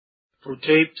For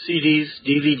tape, CDs,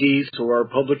 DVDs, or our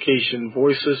publication,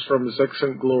 Voices from His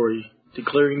Excellent Glory,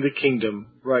 Declaring the Kingdom,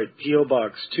 write P.O.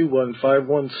 Box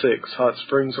 21516, Hot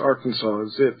Springs, Arkansas,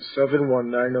 zip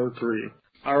 71903.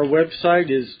 Our website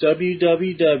is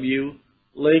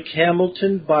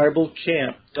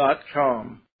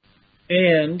www.lakehamiltonbiblecamp.com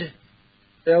and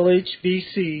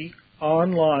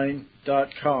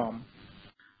lhbconline.com.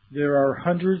 There are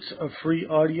hundreds of free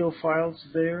audio files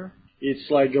there.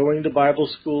 It's like going to Bible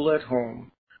school at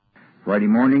home. Friday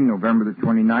morning, November the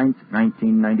 29th,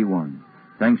 1991.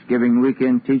 Thanksgiving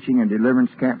weekend teaching and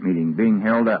deliverance camp meeting being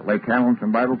held at Lake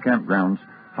Hamilton Bible Campgrounds,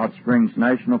 Hot Springs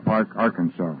National Park,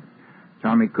 Arkansas.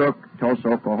 Tommy Cook, Tulsa,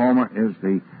 Oklahoma, is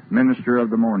the minister of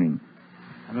the morning.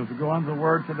 And as we go on to the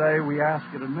Word today, we ask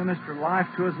you to minister life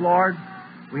to us, Lord.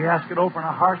 We ask you to open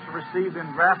our hearts to receive the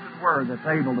engrafted Word that's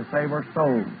able to save our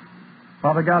souls.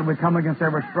 Father God, we come against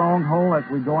every stronghold as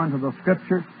we go into the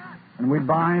Scriptures, and we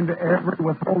bind every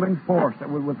withholding force that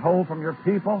would withhold from your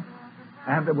people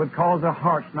and that would cause our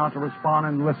hearts not to respond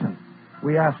and listen.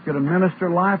 We ask you to minister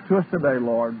life to us today,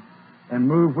 Lord, and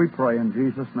move, we pray, in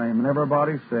Jesus' name. And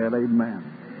everybody said, amen.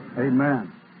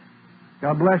 Amen.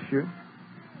 God bless you.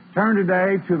 Turn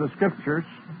today to the Scriptures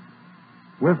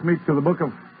with me to the book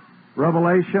of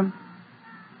Revelation.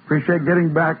 Appreciate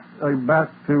getting back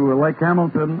to Lake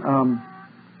Hamilton.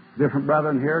 Different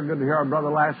brethren here. Good to hear our brother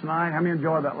last night. How many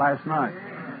enjoyed that last night?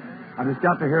 I just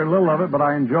got to hear a little of it, but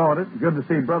I enjoyed it. Good to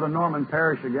see Brother Norman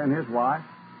Parrish again, his wife,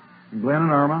 and Glenn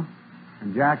and Irma.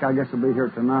 And Jack, I guess, will be here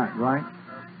tonight, right?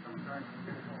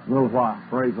 A little while.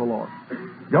 Praise the Lord.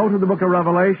 Go to the book of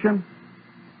Revelation,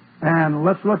 and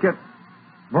let's look at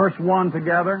verse 1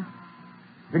 together.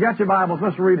 If you got your Bibles,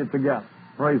 let's read it together.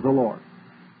 Praise the Lord.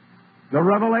 The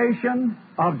revelation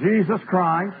of Jesus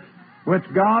Christ, which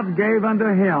God gave unto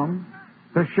him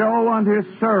to show unto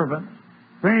his servants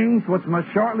things which must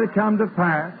shortly come to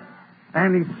pass,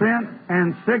 and he sent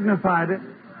and signified it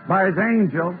by his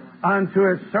angel unto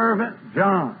his servant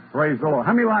John. Praise the Lord.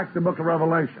 How many likes the book of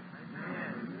Revelation?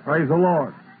 Amen. Praise the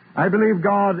Lord. I believe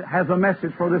God has a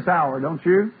message for this hour, don't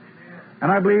you?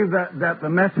 And I believe that the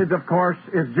message, of course,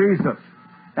 is Jesus.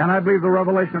 And I believe the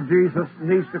revelation of Jesus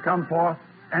needs to come forth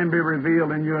and be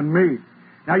revealed in you and me.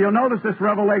 Now, you'll notice this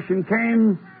revelation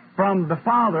came from the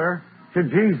Father to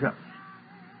Jesus,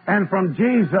 and from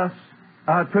Jesus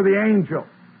to the angel,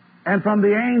 and from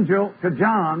the angel to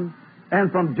John,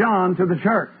 and from John to the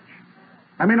church.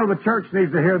 I mean, the church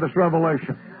needs to hear this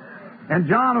revelation. And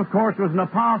John, of course, was an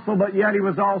apostle, but yet he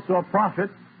was also a prophet.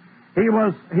 He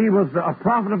was a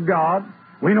prophet of God.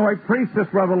 We know he preached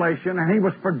this revelation, and he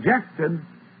was projected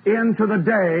into the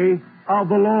day of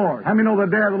the Lord. How many know the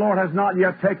day of the Lord has not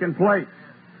yet taken place?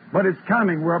 But it's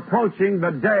coming. We're approaching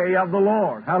the day of the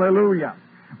Lord. Hallelujah.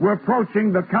 We're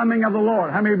approaching the coming of the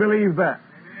Lord. How many believe that?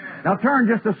 Amen. Now turn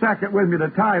just a second with me to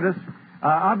Titus.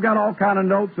 I've got all kind of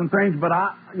notes and things, but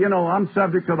I'm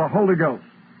subject to the Holy Ghost.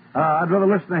 I'd rather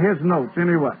listen to his notes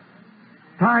anyway.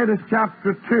 Titus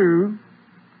chapter 2.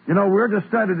 We're just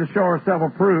studying to show ourselves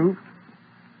approved.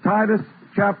 Titus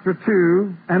chapter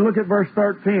 2, and look at verse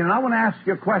 13. And I want to ask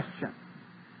you a question.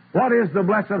 What is the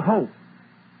blessed hope?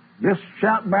 Just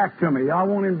shout back to me. I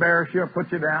won't embarrass you or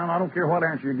put you down. I don't care what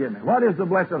answer you give me. What is the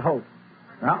blessed hope?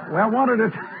 Well, one at a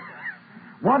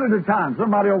time.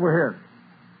 Somebody over here.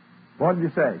 What did you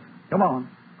say? Come on.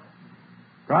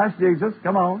 Christ Jesus.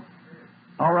 Come on.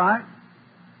 All right.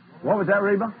 What was that,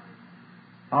 Reba?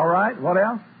 All right. What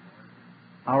else?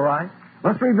 All right.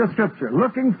 Let's read the Scripture.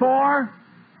 Looking for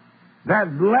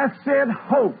that blessed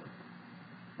hope.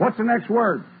 What's the next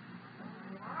word?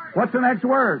 What's the next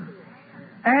word?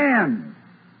 And.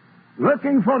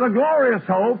 Looking for the glorious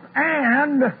hope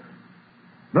and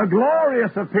the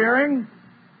glorious appearing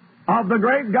of the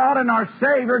great God and our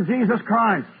Savior, Jesus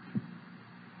Christ.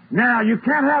 Now, you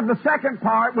can't have the second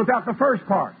part without the first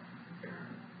part.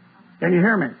 Can you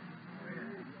hear me?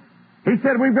 He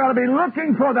said we've got to be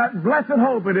looking for that blessed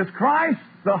hope. It is Christ,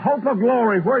 the hope of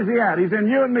glory. Where's he at? He's in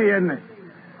you and me, isn't he?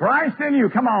 Christ in you.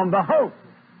 Come on, the hope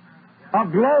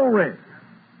of glory.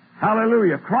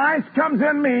 Hallelujah. Christ comes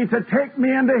in me to take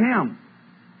me into him.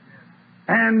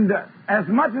 And as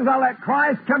much as I let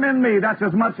Christ come in me, that's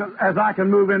as much as I can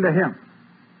move into him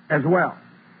as well.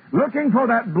 Looking for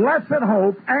that blessed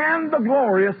hope and the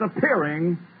glorious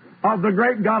appearing of the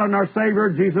great God and our Savior,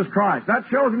 Jesus Christ. That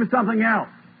shows me something else.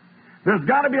 There's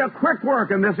got to be a quick work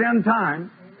in this end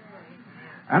time.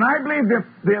 And I believe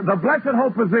the blessed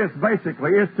hope is this,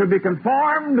 basically, is to be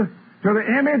conformed to the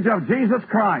image of Jesus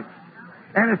Christ.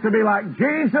 And it's to be like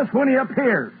Jesus when he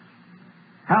appears.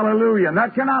 Hallelujah. And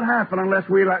that cannot happen unless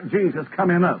we let Jesus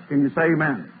come in us. Can you say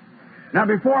amen? Now,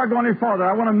 before I go any further,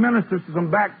 I want to minister to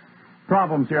some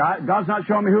problems here. God's not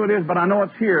showing me who it is, but I know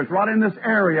it's here. It's right in this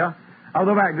area of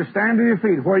the back. Just stand to your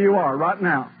feet where you are right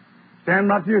now. Stand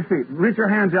right to your feet. Reach your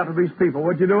hands out to these people.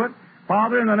 Would you do it?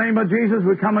 Father, in the name of Jesus,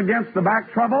 we come against the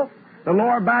back trouble, the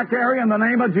lower back area, in the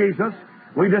name of Jesus.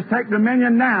 We just take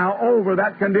dominion now over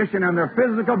that condition in their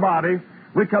physical body.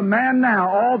 We command now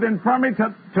all the infirmity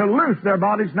to loose their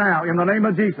bodies now in the name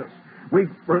of Jesus. We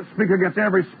speak against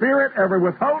every spirit, every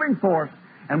withholding force,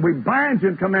 and we bind you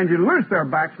and command you to loose their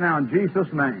backs now in Jesus'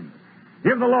 name.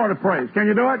 Give the Lord a praise. Can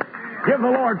you do it? Give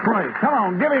the Lord praise. Come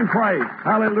on, give Him praise.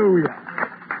 Hallelujah.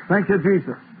 Thank you,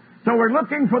 Jesus. So we're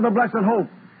looking for the blessed hope,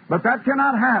 but that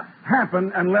cannot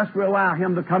happen unless we allow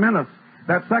Him to come in us.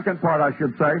 That second part, I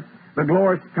should say, the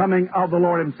glorious coming of the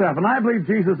Lord Himself. And I believe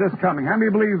Jesus is coming. How many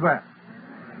believe that?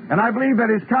 And I believe that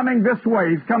He's coming this way.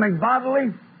 He's coming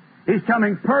bodily. He's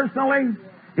coming personally.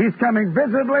 He's coming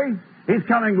visibly. He's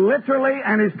coming literally.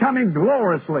 And He's coming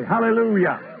gloriously.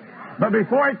 Hallelujah. But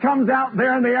before He comes out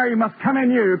there in the air, He must come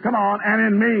in you. Come on, and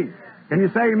in me. Can you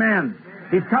say amen?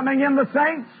 He's coming in the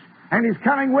saints, and He's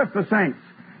coming with the saints.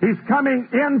 He's coming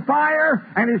in fire,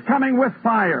 and He's coming with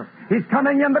fire. He's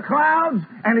coming in the clouds,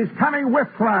 and He's coming with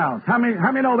clouds. How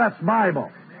many know that's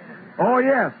Bible? Oh,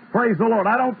 yes. Praise the Lord.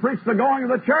 I don't preach the going of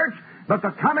the church, but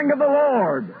the coming of the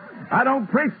Lord. I don't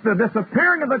preach the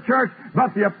disappearing of the church,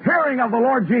 but the appearing of the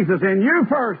Lord Jesus in you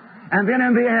first, and then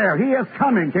in the air. He is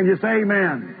coming. Can you say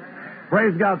amen?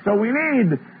 Praise God. So we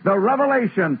need the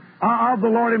revelation of the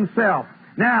Lord Himself.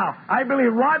 Now, I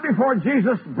believe right before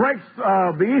Jesus breaks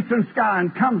the eastern sky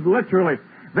and comes literally,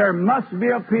 there must be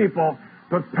a people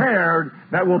prepared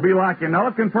that will be like Him. Now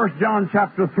look in 1 John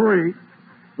chapter 3.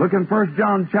 Look in 1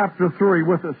 John chapter 3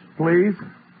 with us, please.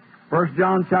 1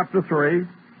 John chapter 3.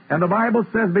 And the Bible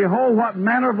says, Behold, what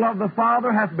manner of love the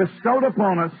Father hath bestowed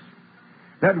upon us,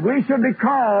 that we should be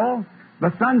called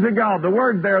the sons of God. The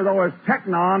word there, though, is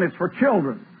teknon. It's for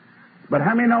children. But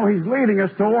how many know He's leading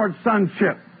us towards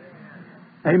sonship?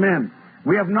 Amen.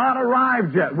 We have not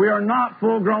arrived yet. We are not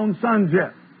full-grown sons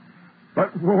yet.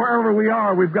 But wherever we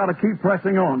are, we've got to keep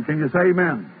pressing on. Can you say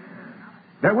amen?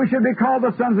 That we should be called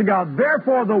the sons of God.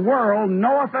 Therefore the world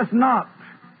knoweth us not,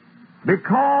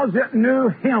 because it knew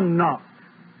Him not.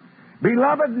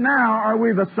 Beloved, now are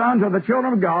we the sons of the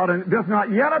children of God, and it does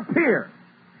not yet appear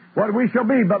what we shall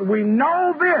be. But we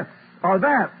know this, or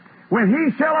that, when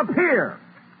He shall appear,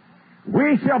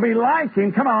 we shall be like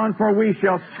Him. Come on, for we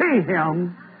shall see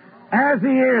Him as He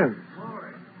is.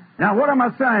 Now, what am I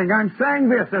saying? I'm saying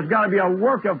this. There's got to be a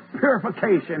work of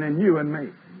purification in you and me.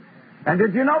 And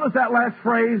did you notice that last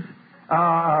phrase?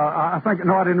 I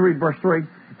didn't read verse 3.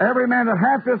 Every man that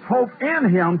hath this hope in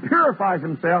Him purifies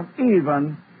himself,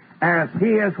 even as he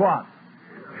is what?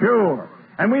 Pure.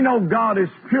 And we know God is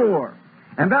pure.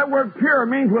 And that word pure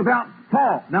means without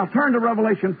fault. Now turn to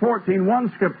Revelation 14,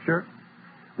 one scripture,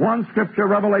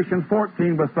 Revelation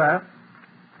 14 with that.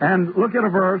 And look at a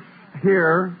verse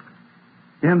here.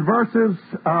 In verses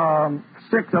 6,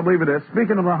 I believe it is,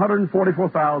 speaking of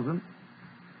 144,000,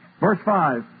 verse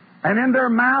 5, And in their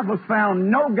mouth was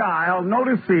found no guile, no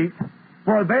deceit,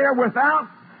 for they are without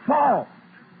fault.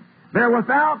 They're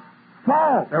without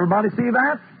fault. Everybody see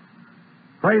that?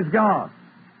 Praise God.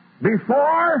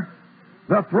 Before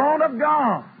the throne of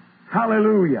God.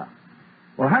 Hallelujah.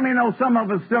 Well, how many know some of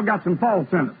us still got some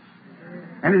faults in us?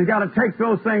 And He's got to take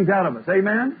those things out of us.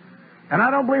 Amen? And I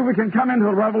don't believe we can come into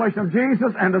the revelation of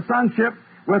Jesus and the sonship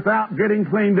without getting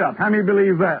cleaned up. How many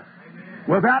believe that? Amen.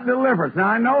 Without deliverance. Now,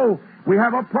 I know we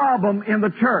have a problem in the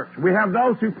church. We have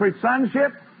those who preach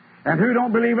sonship and who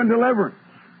don't believe in deliverance.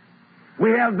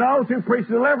 We have those who preach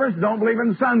deliverance, don't believe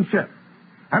in sonship.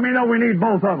 How many know we need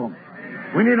both of them?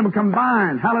 Amen. We need them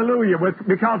combined. Hallelujah.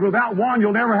 Because without one,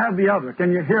 you'll never have the other.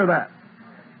 Can you hear that?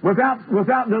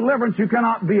 Without deliverance, you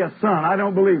cannot be a son. I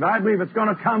don't believe. I believe it's going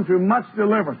to come through much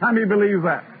deliverance. How many believe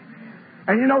that?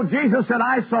 And you know, Jesus said,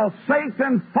 I saw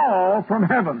Satan fall from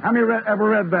heaven. How many ever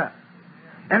read that?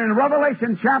 And in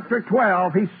Revelation chapter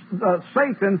 12,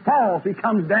 Satan falls. He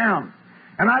comes down.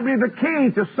 And I believe the key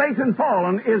to Satan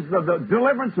falling is the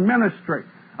deliverance ministry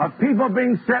of people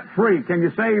being set free. Can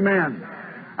you say amen?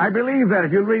 I believe that.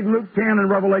 If you read Luke 10 and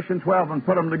Revelation 12 and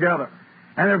put them together.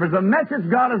 And there was a message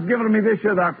God has given to me this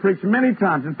year that I've preached many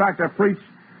times. In fact, I preached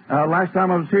last time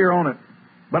I was here on it.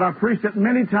 But I've preached it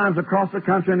many times across the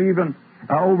country and even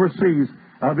overseas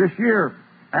this year.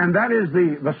 And that is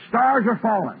the stars are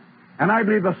falling. And I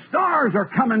believe the stars are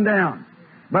coming down.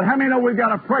 But how many know we've got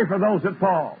to pray for those that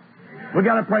fall? We've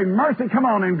got to pray mercy, come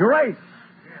on, and grace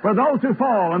for those who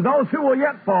fall and those who will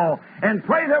yet fall. And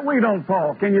pray that we don't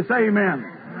fall. Can you say amen?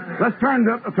 Let's turn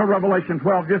to Revelation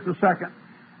 12 just a second.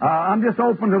 I'm just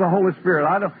open to the Holy Spirit.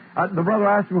 The brother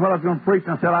asked me what I was going to preach,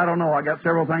 and I said, I don't know. I got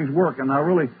several things working. I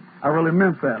really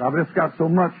meant that. I've just got so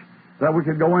much that we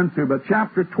could go into. But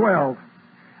chapter 12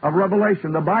 of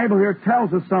Revelation, the Bible here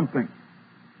tells us something.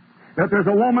 That there's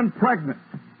a woman pregnant.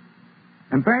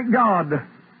 And thank God,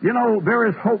 you know, there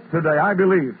is hope today, I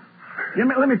believe.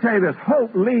 Let me tell you this.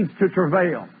 Hope leads to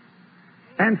travail.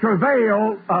 And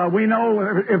travail, we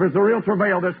know if it's a real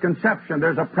travail, there's conception,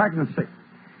 there's a pregnancy.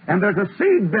 And there's a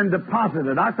seed been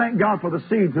deposited. I thank God for the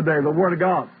seed today, the Word of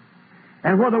God.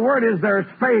 And where the Word is, there's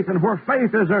faith. And where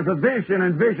faith is, there's a vision.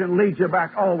 And vision leads you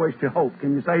back always to hope.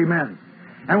 Can you say amen?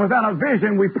 And without a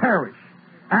vision, we perish.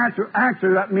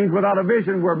 Actually, that means without a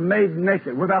vision, we're made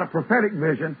naked. Without a prophetic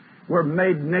vision, we're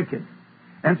made naked.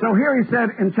 And so here he said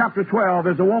in chapter 12,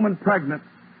 there's a woman pregnant.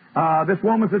 This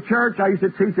woman's the church. I used to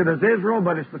teach it as Israel,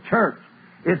 but it's the church.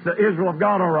 It's the Israel of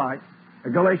God, all right.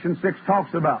 Galatians 6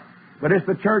 talks about. But it's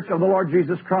the church of the Lord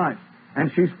Jesus Christ.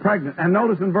 And she's pregnant. And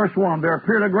notice in verse 1, there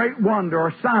appeared a great wonder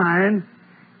or sign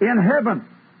in heaven.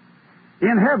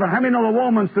 In heaven. How many know the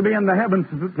woman's to be in the heavens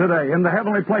today, in the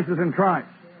heavenly places in Christ?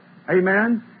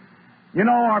 Amen? You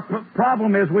know, our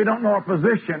problem is we don't know our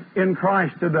position in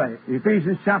Christ today.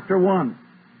 Ephesians chapter 1.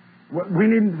 We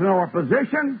need to know our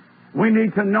position. We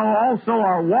need to know also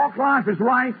our walk life is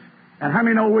right. And how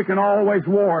many know we can always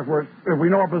war if we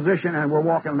know our position and we're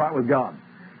walking right with God?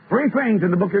 Three things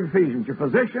in the book of Ephesians. Your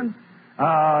position,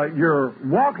 your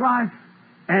walk life,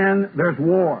 and there's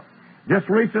war. Just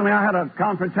recently I had a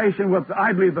confrontation with,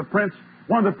 I believe,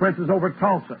 one of the princes over at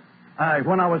Tulsa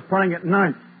when I was praying at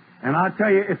night. And I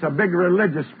tell you, it's a big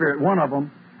religious spirit, one of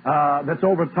them, that's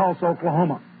over at Tulsa,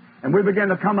 Oklahoma. And we began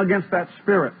to come against that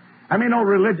spirit. I mean,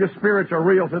 religious spirits are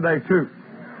real today, too.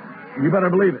 You better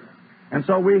believe it. And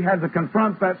so we had to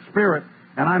confront that spirit,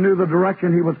 and I knew the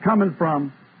direction he was coming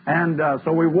from. And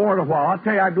so we warred a while. I'll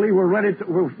tell you, I believe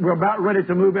we're about ready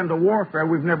to move into warfare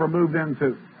we've never moved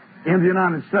into in the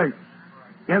United States.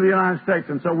 In the United States.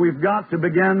 And so we've got to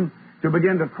begin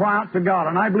to cry out to God.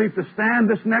 And I believe to stand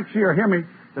this next year, hear me,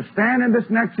 to stand in this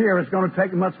next year is going to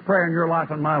take much prayer in your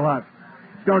life and my life.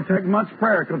 It's going to take much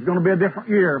prayer because it's going to be a different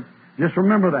year. Just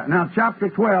remember that. Now, chapter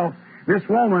 12, this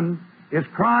woman is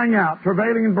crying out,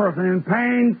 travailing in birth and in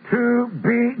pain to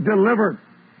be delivered.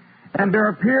 And there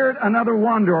appeared another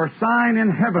wonder or sign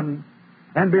in heaven,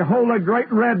 and behold, a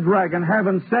great red dragon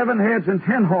having 7 heads and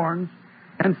 10 horns,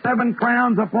 and 7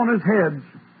 crowns upon his heads,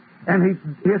 and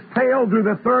his tail drew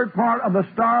the third part of the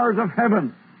stars of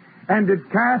heaven, and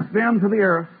did cast them to the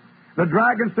earth. The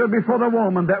dragon stood before the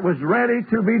woman that was ready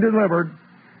to be delivered,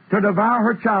 to devour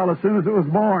her child as soon as it was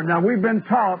born. Now, we've been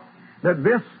taught that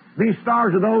these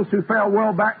stars are those who fell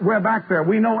way back there.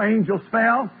 We know angels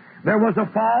fell. There was a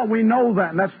fall. We know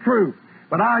that, and that's true.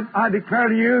 But I declare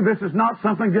to you, this is not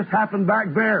something just happened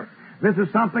back there. This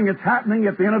is something that's happening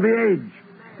at the end of the age.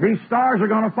 These stars are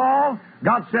going to fall.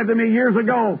 God said to me years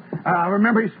ago, I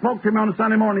remember He spoke to me on a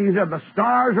Sunday morning. He said, the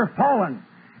stars are falling.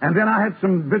 And then I had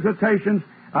some visitations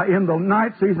in the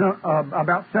night season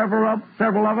about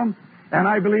several of them. And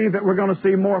I believe that we're going to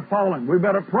see more falling. We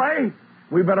better pray.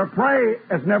 We better pray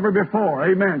as never before.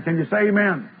 Amen. Can you say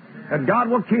amen? That God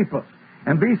will keep us.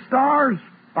 And these stars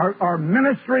are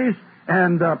ministries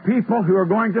and people who are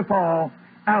going to fall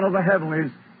out of the heavenlies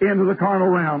into the carnal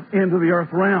realm, into the earth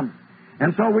realm.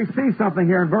 And so we see something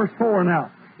here in verse 4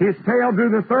 now. His tail drew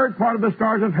the third part of the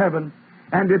stars of heaven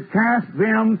and did cast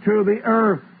them to the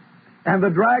earth. And the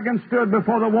dragon stood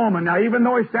before the woman. Now, even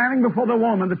though he's standing before the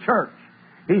woman, the church,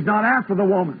 he's not after the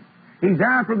woman. He's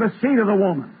after the seed of the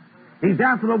woman. He's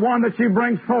after the one that she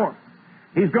brings forth.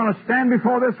 He's going to stand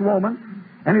before this woman,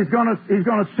 and he's going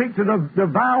to seek to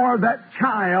devour that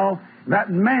child,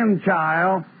 that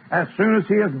man-child, as soon as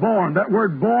he is born. That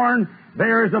word born,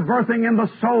 there is a birthing in the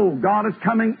soul. God is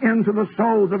coming into the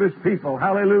souls of His people.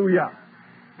 Hallelujah.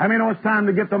 I mean, it's time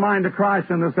to get the mind of Christ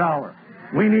in this hour.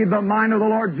 We need the mind of the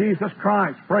Lord Jesus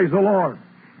Christ. Praise the Lord.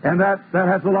 And that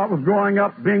has a lot with growing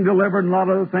up, being delivered, and a lot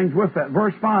of other things with that.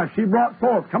 Verse 5, she brought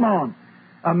forth, come on,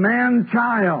 a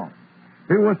man-child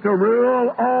who was to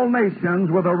rule all nations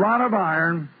with a rod of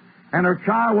iron, and her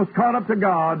child was caught up to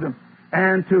God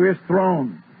and to His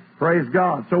throne. Praise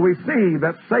God. So we see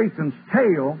that Satan's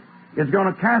tail is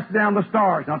going to cast down the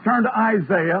stars. Now turn to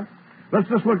Isaiah. Let's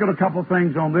just look at a couple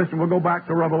things on this, and we'll go back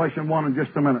to Revelation 1 in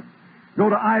just a minute. Go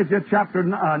to Isaiah chapter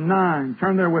 9.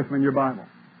 Turn there with me in your Bible.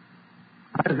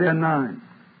 Isaiah 9.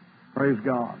 Praise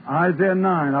God. Isaiah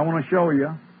 9. I want to show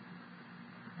you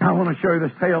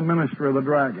this tail ministry of the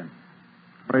dragon.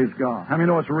 Praise God. How many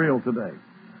know it's real today?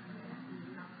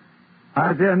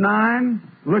 Isaiah 9.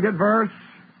 Look at verse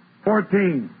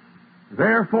 14.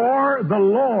 Therefore the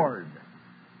Lord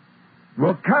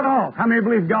will cut off. How many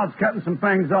believe God's cutting some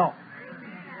things off?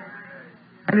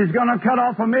 And He's going to cut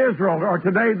off from Israel, or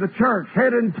today the church,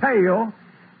 head and tail,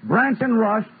 branch and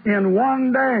rush in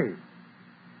one day.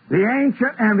 The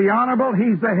ancient and the honorable,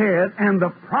 He's the head, and the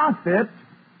prophet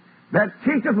that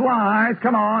teacheth lies,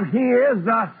 come on, he is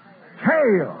the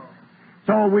tail.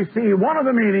 So we see one of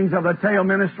the meanings of the tail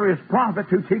ministry is prophet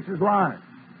who teaches lies.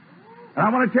 And I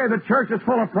want to tell you, the church is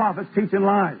full of prophets teaching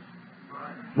lies.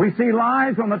 We see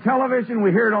lies on the television,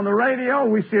 we hear it on the radio,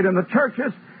 we see it in the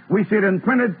churches, we see it in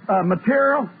printed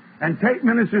material and tape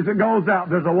ministries that goes out.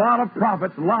 There's a lot of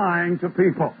prophets lying to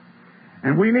people.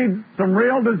 And we need some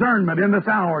real discernment in this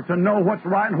hour to know what's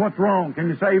right and what's wrong. Can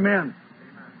you say amen?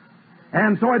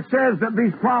 And so it says that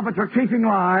these prophets are teaching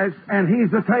lies, and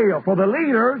he's the tail. For the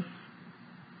leaders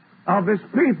of this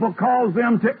people cause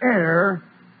them to err,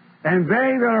 and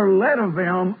they that are led of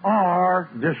them are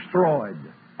destroyed.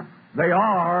 They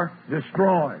are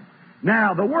destroyed.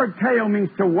 Now, the word tail means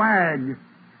to wag,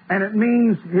 and it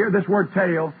means, here, this word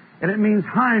tail, and it means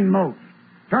hindmost.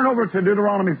 Turn over to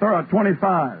Deuteronomy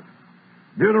 25.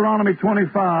 Deuteronomy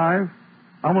 25.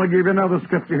 I'm going to give you another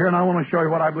scripture here, and I want to show you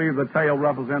what I believe the tail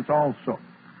represents also.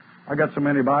 I got so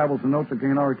many Bibles and notes I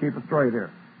can't already keep it straight here.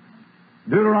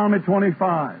 Deuteronomy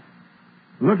 25.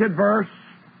 Look at verse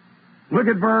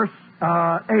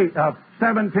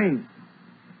 17.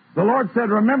 The Lord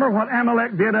said, remember what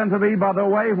Amalek did unto thee by the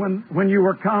way when you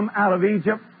were come out of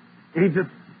Egypt. Egypt,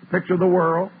 picture of the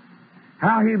world.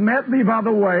 How he met thee by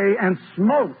the way and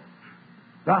smote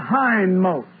the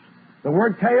hindmost. The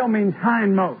word tail means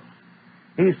hindmost.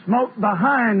 He smote the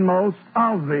hindmost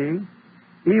of thee,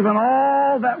 even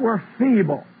all that were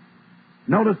feeble.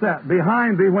 Notice that.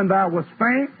 Behind thee when thou wast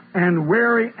faint and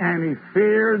weary, and he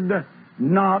feared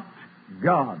not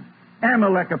God.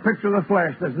 Amalek, a picture of the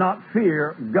flesh, does not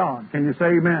fear God. Can you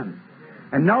say amen?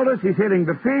 And notice he's hitting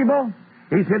the feeble,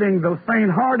 he's hitting the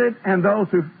faint-hearted, and those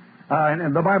who,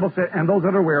 and the Bible said, and those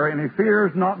that are weary, and he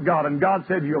fears not God. And God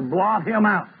said, you'll blot him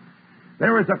out.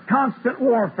 There is a constant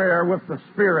warfare with the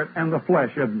spirit and the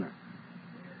flesh, isn't there?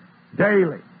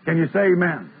 Daily. Can you say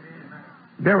amen?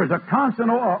 There is a constant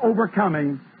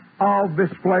overcoming of this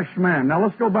flesh man. Now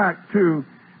let's go back to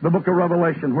the book of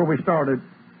Revelation where we started.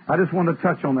 I just want to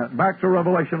touch on that. Back to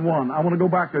Revelation 1. I want to go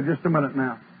back there just a minute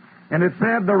now. And it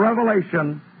said the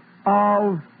revelation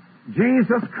of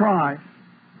Jesus Christ,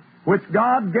 which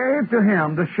God gave to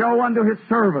him to show unto his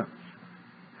servants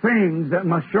things that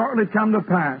must shortly come to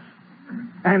pass.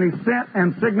 And he sent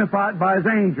and signified by his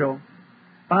angel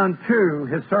unto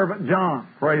his servant John.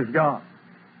 Praise God.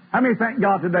 How many thank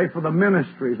God today for the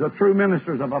ministries, the true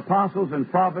ministers of apostles and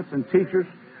prophets and teachers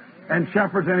and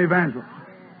shepherds and evangelists?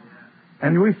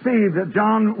 And we see that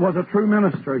John was a true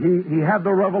minister. He had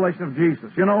the revelation of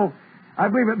Jesus. You know, I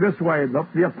believe it this way.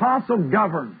 The apostle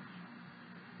governs.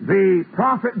 The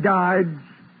prophet guides.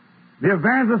 The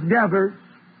evangelist gathers.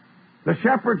 The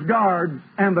shepherd's guards,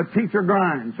 and the teacher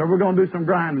grinds. So we're going to do some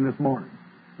grinding this morning.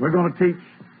 We're going to teach.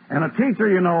 And a teacher,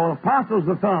 you know, apostle's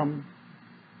the thumb.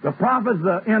 The prophet's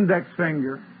the index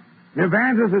finger. The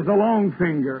evangelist is the long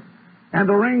finger. And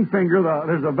the ring finger,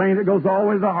 there's a vein that goes all the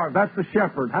way to the heart. That's the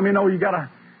shepherd. How many know you got to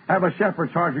have a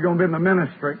shepherd's heart? You're going to be in the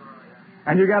ministry.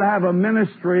 And you got to have a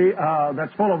ministry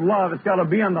that's full of love. It's got to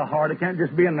be in the heart. It can't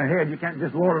just be in the head. You can't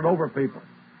just lord it over people.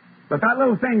 But that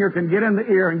little finger can get in the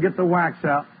ear and get the wax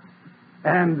out.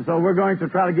 And so we're going to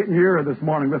try to get in your ear this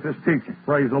morning with this teaching.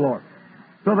 Praise the Lord.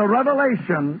 So the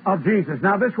revelation of Jesus.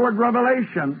 Now this word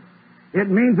revelation, it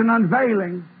means an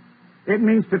unveiling. It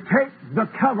means to take the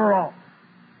cover off.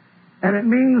 And it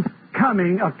means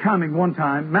coming one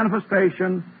time.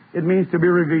 Manifestation, it means to be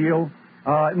revealed.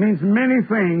 It means many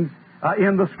things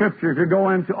in the Scripture to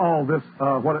go into all this,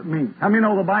 what it means. How many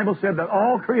know the Bible said that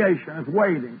all creation is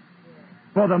waiting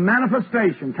for the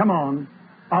manifestation,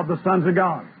 of the sons of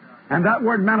God. And that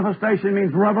word manifestation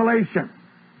means revelation.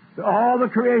 All the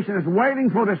creation is waiting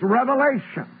for this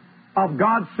revelation of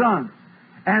God's Son.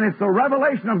 And it's the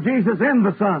revelation of Jesus in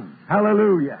the Son.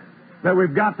 Hallelujah. That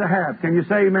we've got to have. Can you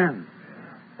say amen?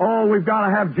 Oh, we've got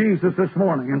to have Jesus this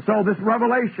morning. And so this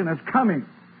revelation is coming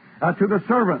to the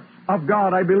servants of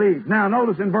God, I believe. Now,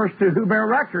 notice in verse 2, who bear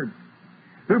record.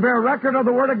 Who bear record of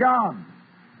the Word of God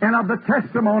and of the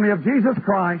testimony of Jesus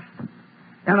Christ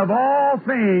and of all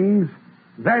things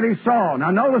that he saw. Now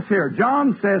notice here,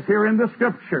 John says here in the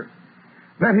Scripture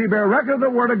that he bear record of the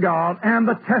Word of God and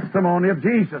the testimony of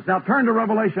Jesus. Now turn to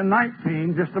Revelation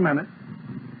 19, just a minute.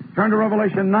 Turn to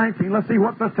Revelation 19. Let's see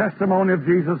what the testimony of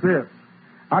Jesus is.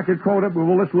 I could quote it, but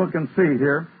let's look and see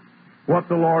here what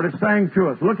the Lord is saying to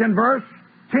us. Look in verse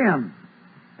 10.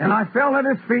 And I fell at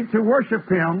his feet to worship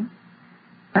him,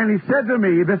 And he said to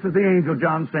me, this is the angel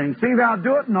John saying, See thou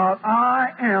do it not,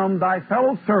 I am thy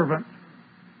fellow servant,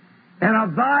 and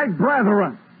of thy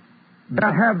brethren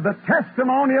that have the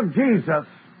testimony of Jesus,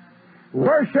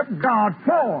 worship God,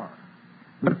 for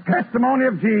the testimony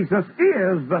of Jesus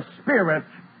is the spirit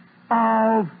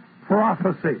of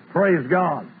prophecy. Praise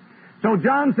God. So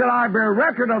John said, I bear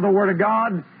record of the Word of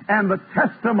God and the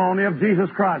testimony of Jesus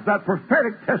Christ, that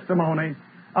prophetic testimony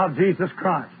of Jesus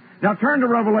Christ. Now turn to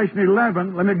Revelation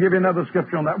 11. Let me give you another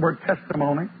scripture on that word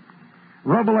testimony.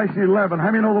 Revelation 11.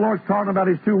 How many know the Lord's talking about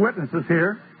His two witnesses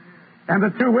here? And the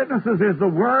two witnesses is the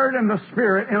Word and the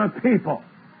Spirit in a people.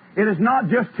 It is not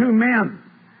just two men.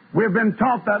 We've been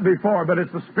taught that before, but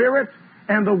it's the Spirit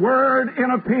and the Word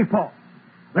in a people.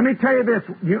 Let me tell you this,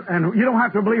 and you don't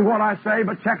have to believe what I say,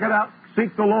 but check it out,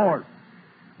 seek the Lord.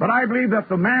 But I believe that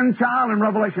the man-child in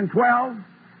Revelation 12,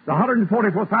 the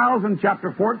 144,000,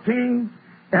 chapter 14,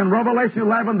 and Revelation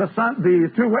 11,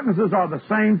 the two witnesses are the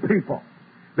same people.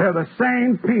 They're the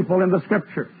same people in the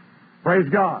Scriptures. Praise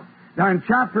God. Now in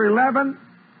chapter 11,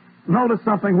 notice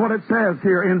something, what it says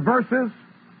here in verses,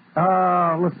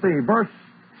 verse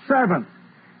 7.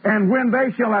 And when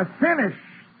they shall have finished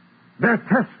their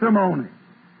testimony.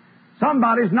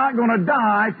 Somebody's not going to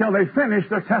die till they finish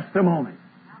their testimony.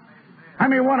 How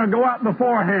many want to go out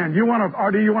beforehand?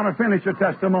 Or do you want to finish your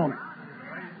testimony?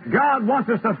 God wants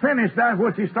us to finish that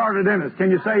which He started in us. Can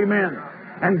you say amen?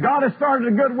 And God has started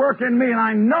a good work in me, and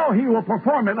I know He will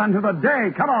perform it unto the day,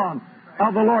 come on,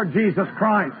 of the Lord Jesus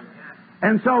Christ.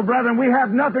 And so, brethren, we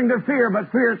have nothing to fear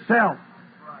but fear itself.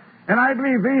 And I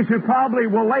believe these who probably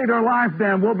will lay their life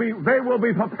down, they will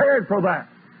be prepared for that.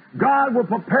 God will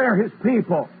prepare His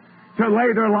people to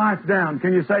lay their life down.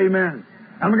 Can you say amen?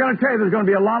 And I'm going to tell you, there's going to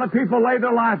be a lot of people lay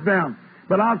their life down.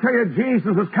 But I'll tell you,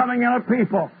 Jesus is coming in a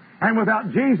people. And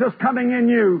without Jesus coming in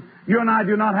you, you and I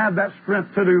do not have that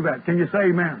strength to do that. Can you say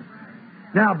amen?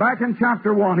 Now, back in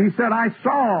chapter 1, he said, I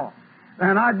saw,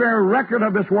 and I bear record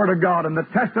of this Word of God and the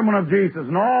testimony of Jesus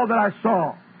and all that I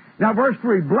saw. Now, verse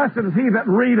 3, Blessed is he that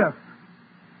readeth.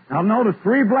 Now, notice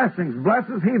three blessings. Blessed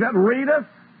is he that readeth,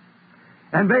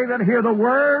 and they that hear the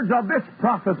words of this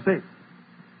prophecy,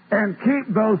 and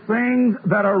keep those things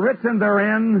that are written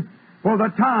therein, for the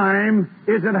time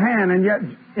is at hand, and yet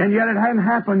it hadn't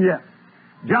happened yet.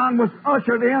 John was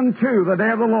ushered into the day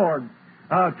of the Lord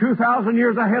 2,000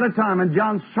 years ahead of time, and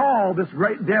John saw this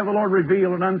great day of the Lord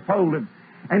revealed and unfolded.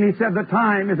 And he said, the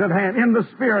time is at hand. In the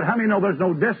Spirit, how many know there's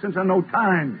no distance and no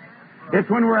time? It's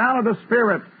when we're out of the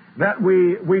Spirit that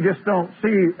we just don't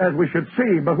see as we should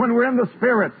see. But when we're in the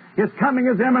Spirit, His coming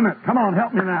is imminent. Come on,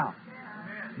 help me now.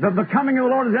 The coming of the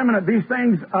Lord is imminent. These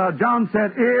things, John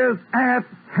said, is at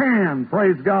hand.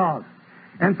 Praise God.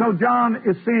 And so John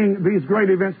is seeing these great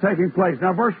events taking place.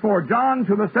 Now, verse 4, John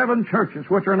to the seven churches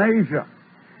which are in Asia.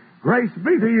 Grace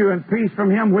be to you and peace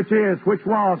from Him which is, which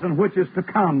was, and which is to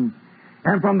come,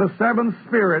 and from the seven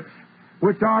spirits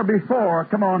which are before,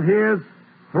 come on, His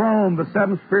throne, the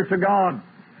seven spirits of God.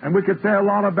 And we could say a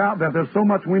lot about that. There's so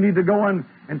much we need to go in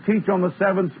and teach on the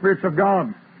seven spirits of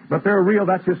God. But they're real.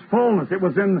 That's His fullness.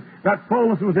 That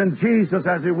fullness was in Jesus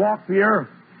as He walked the earth.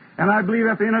 And I believe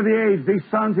at the end of the age, these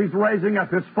sons He's raising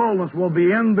up, His fullness will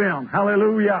be in them.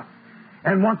 Hallelujah.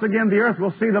 And once again, the earth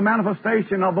will see the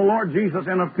manifestation of the Lord Jesus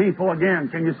in a people again.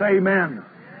 Can you say amen?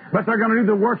 But they're going to do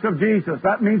the works of Jesus.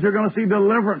 That means you're going to see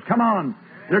deliverance. Come on.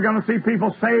 You're going to see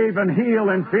people saved and healed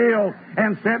and filled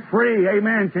and set free.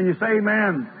 Amen. Can you say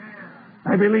amen?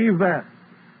 I believe that.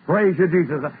 Praise you,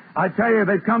 Jesus. I tell you,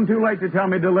 they've come too late to tell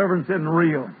me deliverance isn't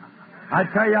real. I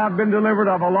tell you, I've been delivered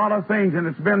of a lot of things, and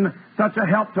it's been such a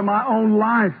help to my own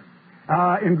life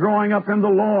in growing up in the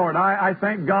Lord. I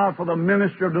thank God for the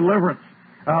ministry of deliverance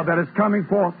that is coming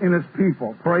forth in His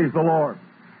people. Praise the Lord.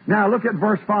 Now, look at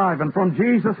verse 5. And from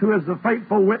Jesus, who is the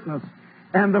faithful witness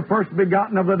and the first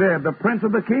begotten of the dead, the prince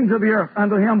of the kings of the earth,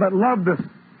 unto Him that loved us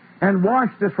and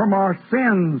washed us from our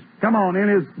sins, come on, in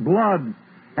His blood,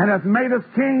 and hath made us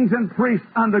kings and priests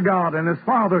unto God and His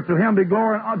Father. To Him be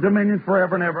glory and dominion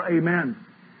forever and ever. Amen.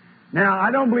 Now,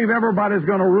 I don't believe everybody's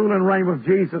going to rule and reign with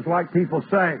Jesus like people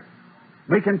say.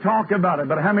 We can talk about it,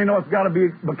 but how many know it's got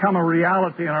to become a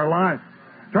reality in our life?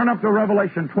 Turn up to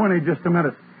Revelation 20 just a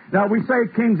minute. Now, we say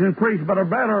kings and priests, but a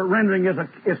better rendering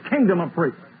is kingdom of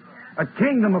priests. A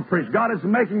kingdom of priests. God is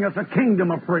making us a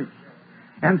kingdom of priests.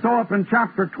 And so up in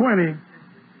chapter 20,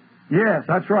 yes,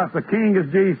 that's right, the king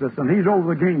is Jesus, and He's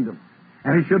over the kingdom.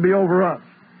 And He should be over us.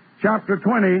 Chapter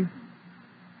 20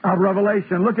 of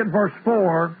Revelation, look at verse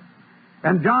 4.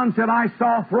 And John said, I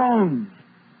saw thrones,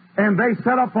 and they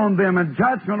sat upon them, and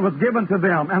judgment was given to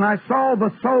them. And I saw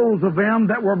the souls of them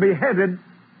that were beheaded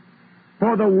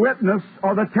for the witness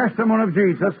or the testimony of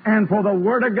Jesus and for the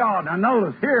Word of God. Now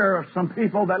notice, here are some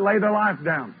people that lay their life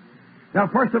down. Now,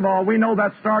 first of all, we know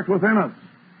that starts within us.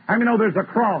 How many know there's a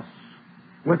cross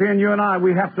within you and I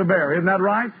we have to bear? Isn't that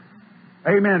right?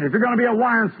 Amen. If you're going to be a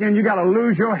wineskin, you got to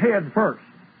lose your head first.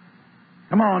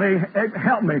 Come on,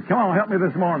 help me. Come on, help me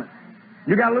this morning.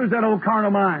 You got to lose that old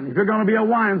carnal mind. If you're going to be a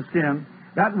wineskin,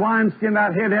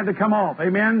 that head had to come off.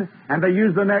 Amen. And they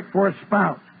use the neck for a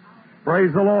spout.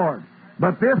 Praise the Lord.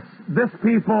 But this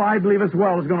people, I believe as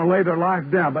well, is going to lay their life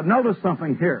down. But notice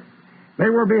something here. They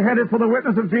were beheaded for the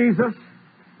witness of Jesus,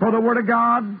 for the Word of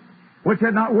God, which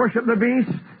had not worshipped the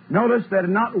beast. Notice they had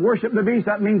not worshipped the beast.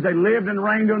 That means they lived and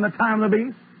reigned during the time of the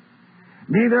beast.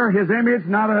 Neither his image,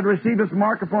 neither had received his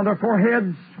mark upon their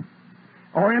foreheads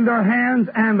or in their hands,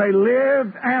 and they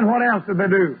lived, and what else did they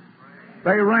do?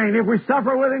 They reigned. If we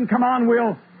suffer with him, come on,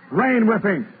 we'll reign with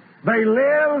him. They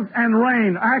lived and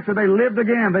reigned. Actually, they lived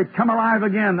again. They come alive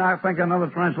again. I think another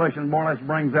translation more or less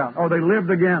brings out. Oh, they lived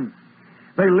again.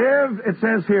 They lived, it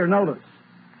says here, notice,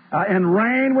 and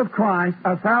reigned with Christ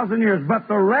 1,000 years. But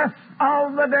the rest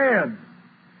of the dead,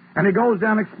 and he goes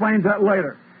down and explains that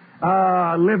later,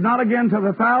 live not again till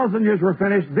the 1,000 years were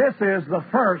finished. This is the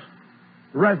first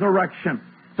resurrection.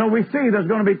 So we see there's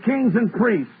going to be kings and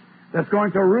priests that's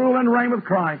going to rule and reign with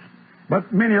Christ,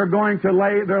 but many are going to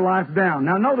lay their life down.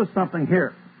 Now notice something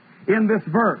here in this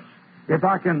verse. If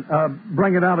I can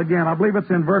bring it out again, I believe it's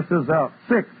in verses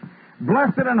 6.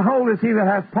 Blessed and holy is he that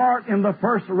hath part in the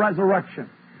first resurrection.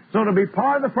 So to be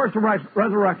part of the first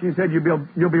resurrection, he said,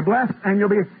 you'll be blessed and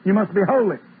you must be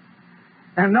holy.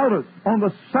 And notice,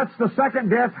 such the second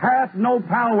death hath no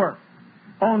power.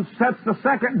 On such the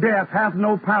second death hath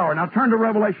no power. Now turn to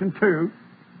Revelation 2.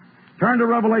 Turn to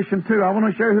Revelation 2. I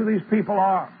want to show you who these people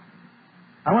are.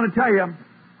 I want to tell you,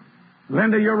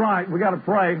 Linda, you're right. We got to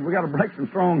pray. We got to break some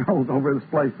strongholds over this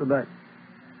place today.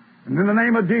 And in the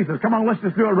name of Jesus, come on, let's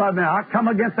just do it right now. I come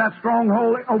against that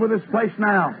stronghold over this place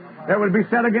now. That would be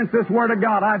set against this Word of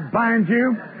God. I bind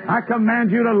you. I command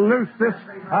you to loose this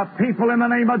people in the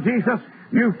name of Jesus.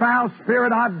 You foul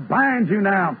spirit, I bind you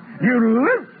now. You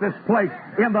loose this place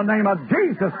in the name of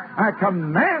Jesus. I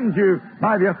command you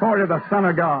by the authority of the Son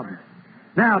of God.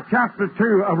 Now, chapter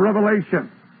 2 of Revelation.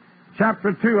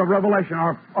 Chapter 2 of Revelation.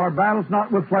 Our battle's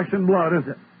not with flesh and blood, is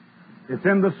it? It's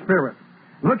in the Spirit.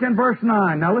 Look in verse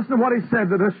 9. Now listen to what he said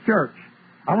to this church.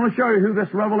 I want to show you who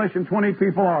this Revelation 20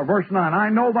 people are. Verse 9. I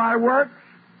know thy works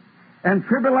and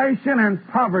tribulation and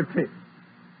poverty,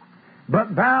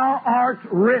 but thou art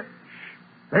rich.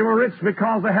 They were rich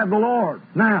because they had the Lord.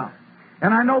 Now,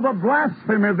 and I know the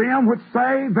blasphemy of them which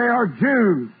say they are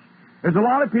Jews. There's a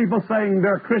lot of people saying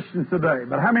they're Christians today,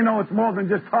 but how many know it's more than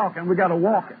just talking? We got to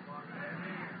walk it.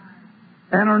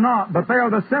 And are not, but they are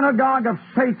the synagogue of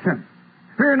Satan.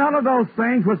 Fear none of those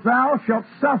things which thou shalt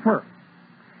suffer.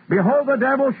 Behold, the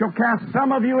devil shall cast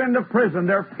some of you into prison.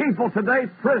 There are people today,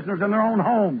 prisoners in their own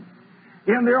homes,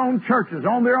 in their own churches,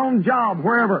 on their own job,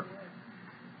 wherever.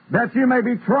 That you may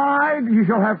be tried, you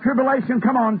shall have tribulation.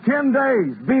 Come on, 10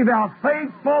 days. Be thou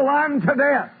faithful unto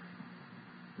death.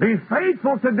 Be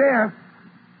faithful to death,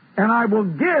 and I will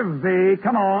give thee,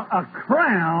 come on, a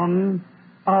crown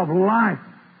of life.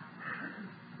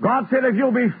 God said if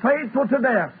you'll be faithful to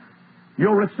death,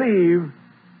 you'll receive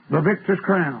the victor's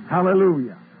crown.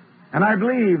 Hallelujah. And I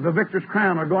believe the victor's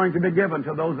crown are going to be given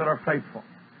to those that are faithful.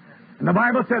 And the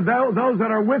Bible said those that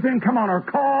are with him, come on, are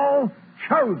called,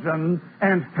 chosen,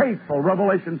 and faithful.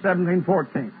 Revelation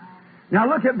 17:14. Now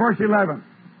look at verse 11.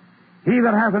 He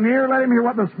that hath an ear, let him hear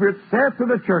what the Spirit saith to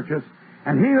the churches.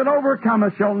 And he that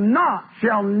overcometh shall not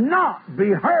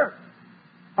be hurt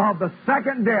of the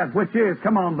second death, which is,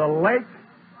 come on, the lake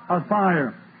of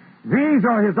fire. These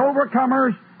are his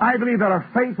overcomers, I believe, that are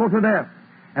faithful to death.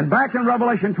 And back in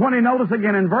Revelation 20, notice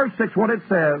again in verse 6 what it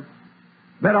says,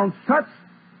 that on such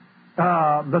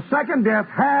the second death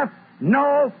hath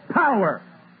no power.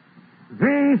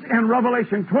 These in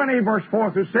Revelation 20, verse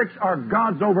 4 through 6, are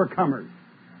God's overcomers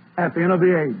at the end of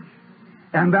the age.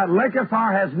 And that lake of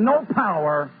fire has no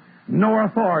power nor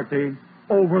authority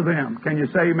over them. Can you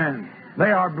say amen?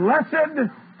 They are blessed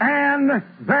and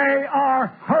they are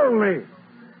holy.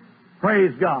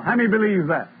 Praise God. How many believe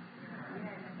that?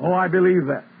 Oh, I believe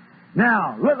that.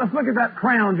 Now, let's look at that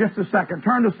crown just a second.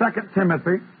 Turn to 2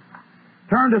 Timothy.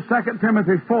 Turn to 2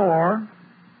 Timothy 4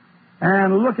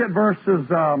 and look at we'll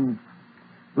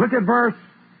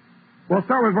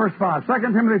start with verse 5. 2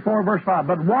 Timothy 4, verse 5.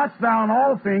 But watch thou in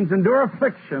all things, endure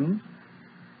afflictions,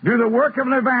 do the work of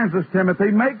an evangelist,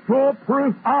 Timothy, make full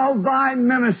proof of thy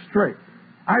ministry.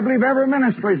 I believe every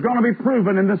ministry is going to be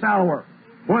proven in this hour,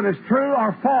 whether it's true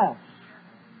or false.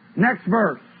 Next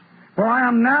verse. For I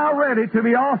am now ready to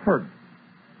be offered,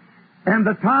 and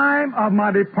the time of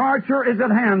my departure is at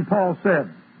hand, Paul said.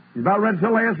 He's about ready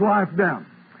to lay his life down.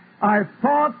 I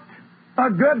fought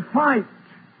a good fight.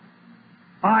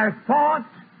 I fought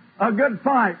a good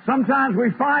fight. Sometimes we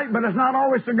fight, but it's not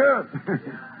always so good.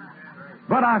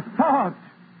 But I fought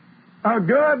a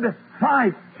good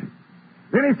fight.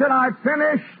 Then he said, I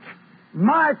finished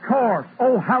my course.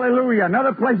 Oh, hallelujah.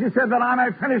 Another place he said that I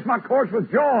may finish my course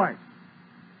with joy.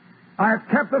 I have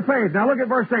kept the faith. Now look at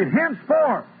verse 8.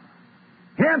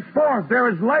 Henceforth there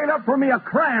is laid up for me a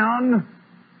crown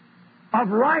of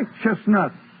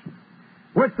righteousness,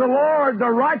 which the Lord, the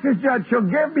righteous judge, shall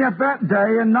give me at that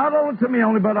day, and not only to me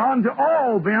only, but unto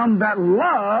all them that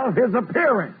love His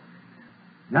appearing.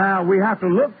 Now, we have to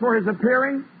look for His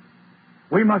appearing.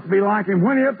 We must be like Him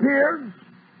when He appears,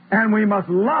 and we must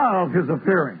love His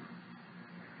appearing.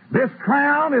 This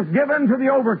crown is given to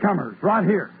the overcomers right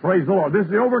here. Praise the Lord. This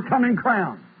is the overcoming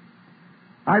crown.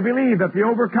 I believe that the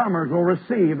overcomers will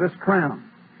receive this crown.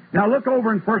 Now, look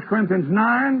over in 1 Corinthians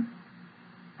 9.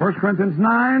 1 Corinthians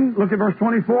 9, look at verse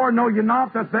 24. Know ye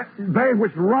not that they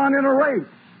which run in a race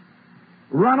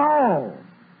run all,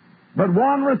 but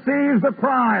one receives the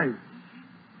prize.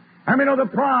 How many know the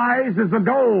prize is the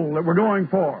goal that we're going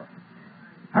for?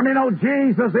 How many know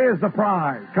Jesus is the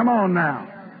prize? Come on now.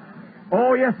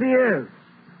 Oh, yes, He is.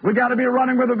 We've got to be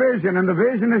running with a vision, and the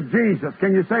vision is Jesus.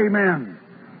 Can you say amen?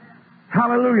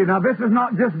 Hallelujah. Now, this is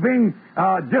not just being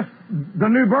just the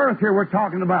new birth here we're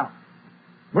talking about.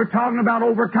 We're talking about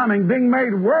overcoming, being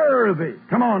made worthy.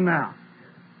 Come on now.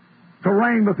 To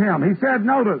reign with Him. He said,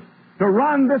 notice, to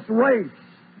run this race,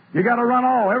 you got to run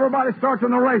all. Everybody starts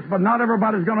in the race, but not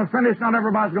everybody's going to finish. Not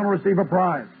everybody's going to receive a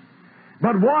prize.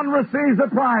 But one receives the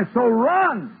prize. So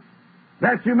run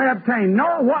that you may obtain.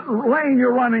 Know what lane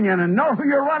you're running in and know who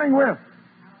you're running with.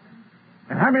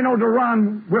 And how many know to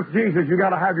run with Jesus, you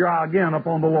got to have your eye again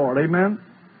upon the Lord. Amen?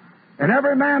 And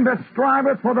every man that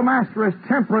striveth for the Master is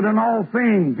temperate in all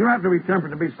things. You don't have to be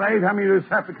temperate to be saved. How many of you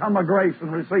just have to come by grace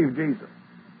and receive Jesus?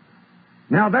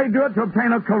 Now, they do it to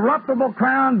obtain a corruptible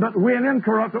crown, but we an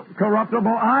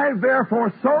incorruptible. I,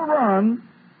 therefore, so run,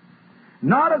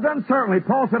 not as uncertainly.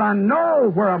 Paul said, I know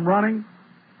where I'm running.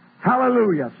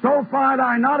 Hallelujah. So fight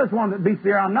I not as one that beats the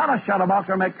air. I'm not a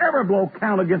shadowboxer. I make every blow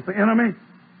count against the enemy.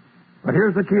 But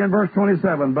here's the key in verse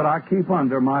 27. But I keep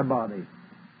under my body.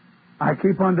 I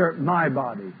keep under my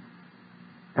body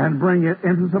and bring it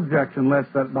into subjection,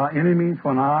 lest that by any means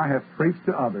when I have preached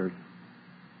to others,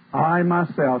 I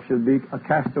myself should be a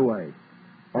castaway,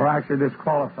 or actually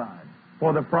disqualified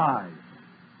for the prize,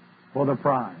 for the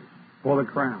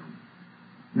crown.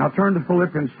 Now turn to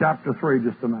Philippians chapter 3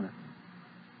 just a minute.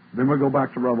 Then we'll go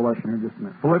back to Revelation here in just a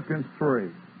minute. Philippians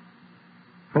 3.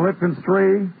 Philippians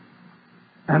 3,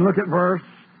 and look at verse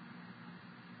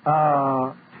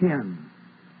 10.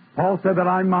 Paul said that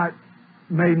I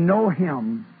may know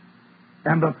Him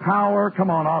and the power,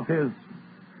 of His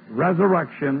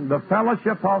resurrection, the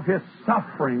fellowship of His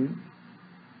suffering,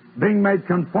 being made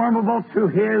conformable to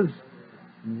His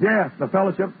death. The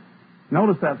fellowship,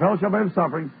 notice that, fellowship of His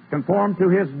suffering, conformed to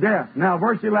His death. Now,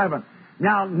 verse 11.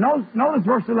 Now, notice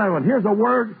verse 11. Here's a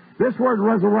word. This word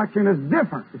resurrection is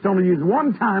different. It's only used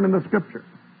one time in the Scripture.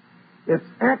 It's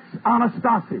ex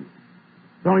anastasi.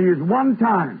 It's only used one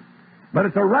time. But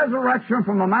it's a resurrection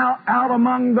from out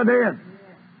among the dead.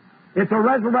 It's a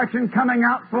resurrection coming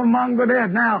out from among the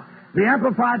dead. Now, the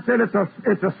Amplified said it's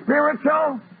a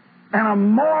spiritual and a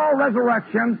moral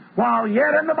resurrection while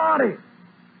yet in the body.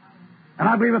 And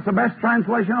I believe it's the best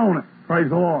translation on it. Praise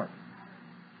the Lord.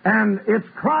 And it's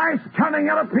Christ coming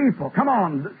in a people. Come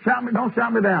on, don't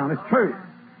shout me down. It's true.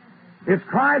 It's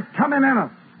Christ coming in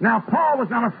us. Now, Paul was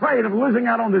not afraid of losing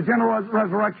out on the general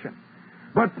resurrection.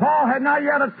 But Paul had not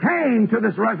yet attained to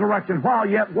this resurrection while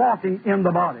yet walking in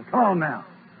the body. Come on now.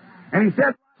 And he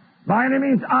said, by any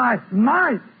means I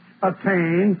might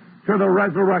attain to the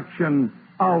resurrection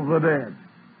of the dead.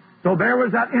 So there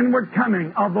was that inward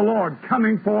coming of the Lord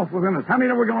coming forth within us. How many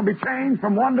know we're going to be changed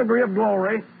from one degree of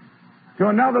glory to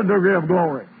another degree of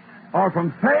glory? Or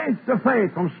from faith to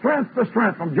faith, from strength to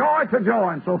strength, from joy to joy,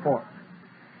 and so forth.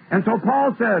 And so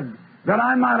Paul said that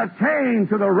I might attain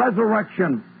to the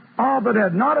resurrection of the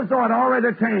dead, not as though I'd already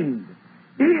attained.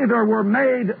 Either were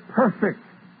made perfect,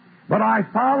 but I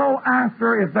follow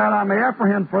after, if that I may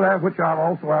apprehend for that which I've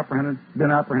also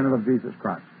been apprehended of Jesus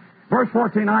Christ. Verse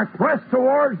 14, I press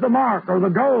towards the mark, or the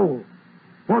goal,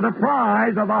 for the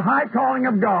prize of the high calling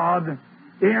of God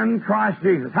in Christ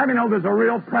Jesus. How many know there's a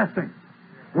real pressing?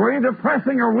 We're either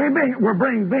pressing or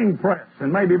we're being pressed,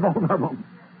 and maybe both of them.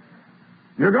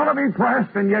 You're going to be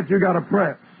pressed, and yet you got to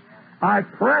press. I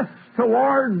press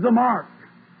towards the mark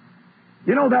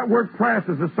You know that word press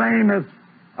is the same as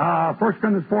 1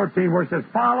 Corinthians 14 where it says,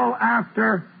 follow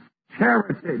after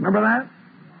charity. Remember that?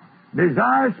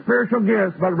 Desire spiritual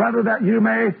gifts, but rather that you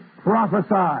may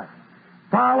prophesy.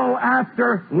 Follow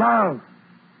after love.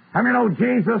 How many know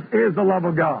Jesus is the love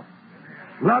of God?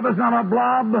 Love is not a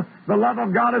blob. The love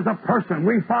of God is a person.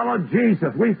 We follow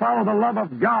Jesus. We follow the love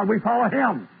of God. We follow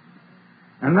Him.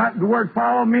 And that the word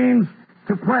follow means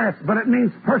to press, but it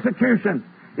means persecution.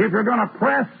 If you're going to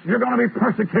press, you're going to be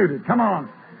persecuted. Come on.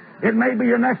 It may be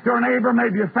your next door neighbor,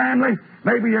 maybe your family,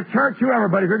 maybe your church, whoever,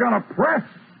 but if you're going to press,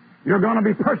 you're going to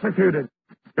be persecuted.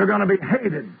 You're going to be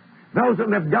hated. Those that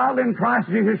live godly in Christ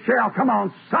Jesus shall, come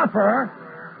on, suffer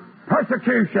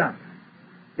persecution.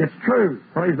 It's true.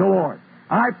 Praise the Lord.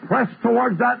 I press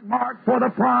towards that mark for the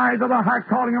prize of the high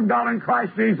calling of God in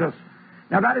Christ Jesus.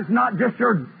 Now that is not just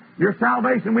your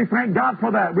salvation. We thank God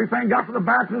for that. We thank God for the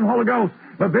baptism of the Holy Ghost.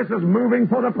 But this is moving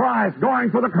for the prize,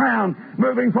 going for the crown,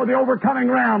 moving for the overcoming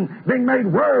round, being made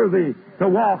worthy to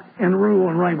walk and rule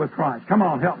and reign with Christ. Come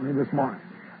on, help me this morning.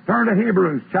 Turn to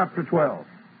Hebrews chapter 12.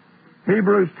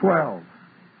 Hebrews 12.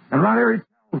 And right here he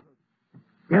tells us,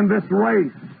 in this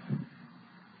race,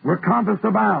 we're compassed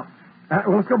about.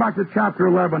 Well, let's go back to chapter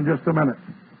 11 just a minute.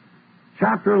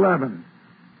 Chapter 11.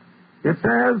 It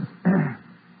says,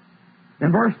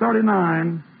 in verse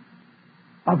 39,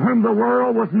 of whom the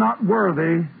world was not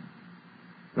worthy,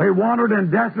 they wandered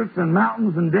in deserts and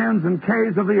mountains and dens and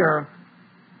caves of the earth,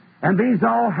 and these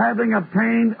all having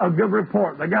obtained a good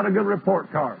report. They got a good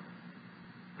report card.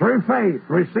 Through faith,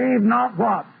 received not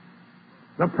what?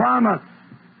 The promise.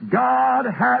 God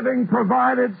having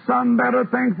provided some better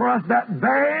thing for us, that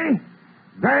they,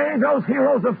 those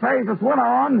heroes of faith that went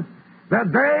on,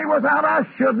 that they without us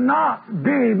should not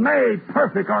be made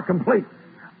perfect or complete.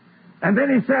 And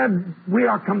then he said, we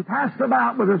are compassed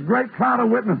about with this great cloud of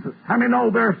witnesses. How many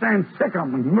know they're saying, sick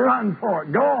 'em and run for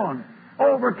it, go on,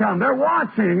 overcome. They're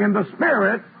watching in the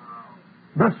Spirit,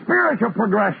 the spiritual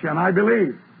progression, I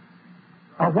believe,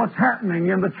 of what's happening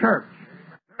in the church.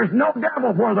 There's no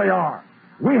devil where they are.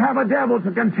 We have a devil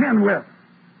to contend with.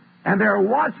 And they're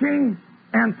watching,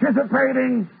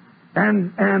 anticipating,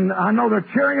 and I know they're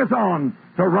cheering us on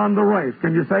to run the race.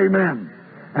 Can you say amen?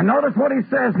 And notice what he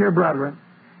says here, brethren.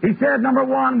 He said, number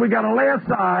one, we got to lay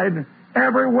aside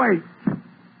every weight.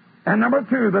 And number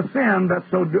two, the sin that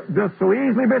does so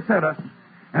easily beset us.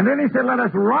 And then he said, let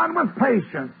us run with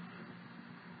patience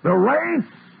the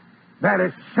race that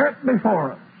is set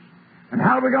before us. And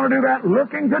how are we going to do that?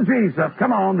 Looking to Jesus,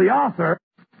 come on, the author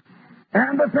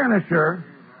and the finisher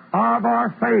of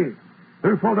our faith,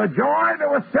 who for the joy that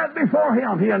was set before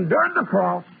him, he endured the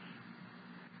cross.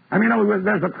 I mean,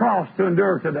 there's a cross to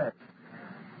endure today.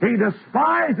 He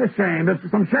despised the shame. There's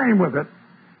some shame with it.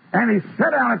 And he sat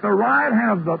down at the right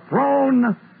hand of the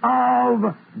throne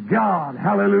of God.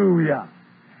 Hallelujah.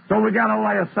 So we got to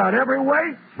lay aside every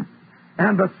weight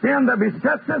and the sin that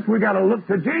besets us. We got to look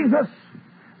to Jesus.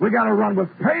 We got to run with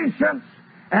patience.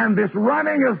 And this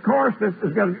running, of course, there's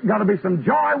got to be some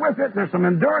joy with it. There's some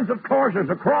endurance, of course. There's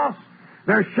a cross.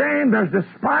 There's shame. There's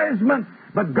despisement.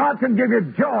 But God can give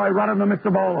you joy right in the midst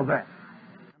of all of that.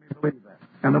 Let me believe that.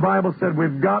 And the Bible said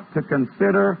we've got to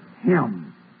consider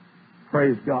Him,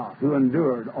 praise God, who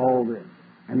endured all this.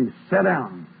 And He sat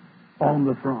down on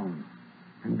the throne.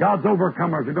 And God's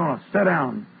overcomers are going to sit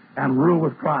down and rule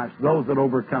with Christ, those that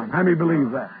overcome. How many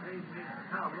believe that?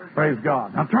 Praise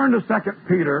God. Now turn to 1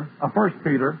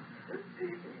 Peter.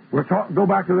 We'll go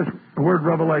back to this word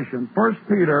revelation. 1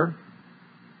 Peter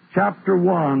chapter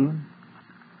 1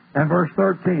 and verse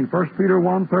 13. 1 Peter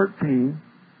 1:13.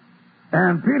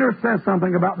 And Peter says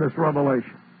something about this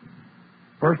revelation.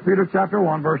 1 Peter chapter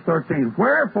 1, verse 13.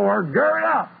 Wherefore, gird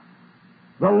up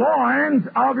the loins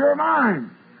of your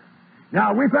mind.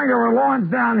 Now, we think of our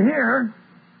loins down here.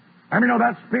 I mean,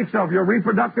 that speaks of your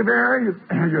reproductive area,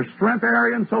 your strength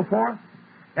area, and so forth.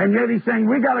 And yet he's saying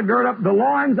we got to gird up the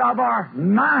loins of our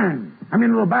mind. I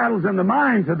mean, the battle's in the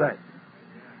mind today.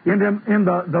 In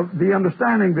the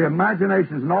understanding, the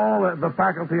imaginations, and all the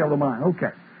faculty of the mind.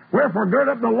 Okay. Wherefore, gird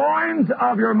up the loins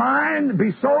of your mind,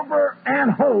 be sober,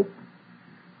 and hope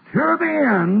to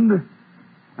the end,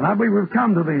 and I believe we've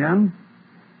come to the end,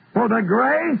 for the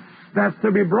grace that's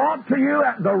to be brought to you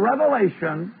at the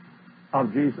revelation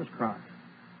of Jesus Christ.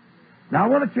 Now, I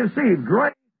want you to see,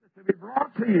 grace is to be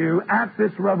brought to you at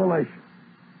this revelation.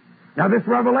 Now, this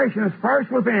revelation is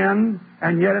first within,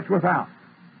 and yet it's without.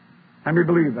 How many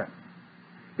believe that?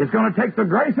 It's going to take the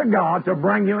grace of God to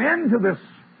bring you into this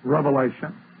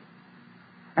revelation.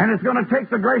 And it's going to take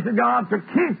the grace of God to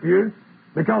keep you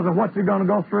because of what you're going to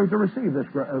go through to receive this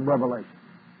revelation.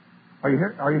 Are you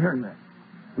hearing that?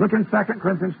 Look in 2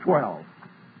 Corinthians 12.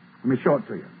 Let me show it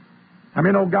to you. I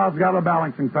mean, God's got a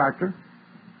balancing factor.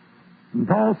 And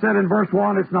Paul said in verse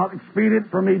 1, it's not expedient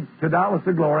for me to doubtless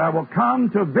to glory. I will come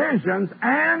to visions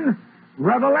and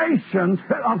revelations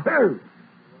of who?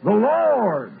 The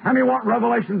Lord. How many want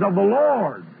revelations of the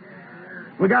Lord?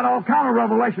 We got all kind of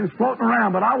revelations floating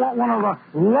around, but I want one of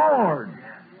the Lord.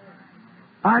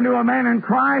 I knew a man in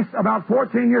Christ about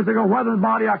 14 years ago, whether in the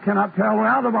body I cannot tell, or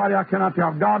out of the body I cannot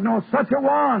tell. God knows such a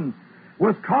one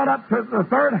was caught up to the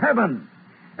third heaven.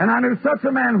 And I knew such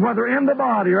a man, whether in the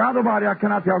body or out of the body, I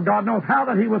cannot tell. God knows how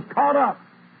that he was caught up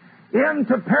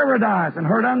into paradise and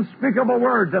heard unspeakable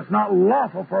words that's not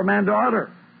lawful for a man to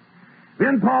utter.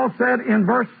 Then Paul said in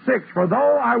verse 6, for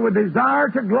though I would desire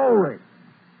to glory,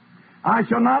 I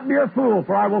shall not be a fool,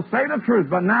 for I will say the truth.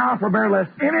 But now forbear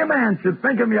lest any man should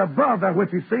think of me above that which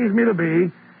he sees me to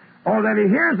be, or that he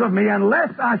hears of me, and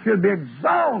lest I should be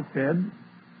exalted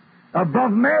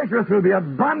above measure through the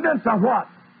abundance of what?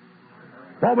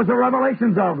 What was the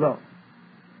revelations of, though?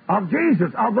 Of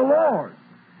Jesus, of the Lord.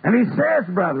 And he says,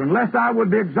 brethren, lest I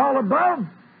would be exalted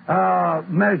above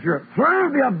measure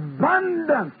through the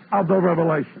abundance of the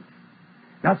revelations.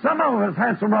 Now, some of us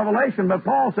had some revelation, but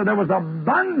Paul said there was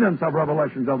abundance of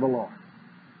revelations of the Lord.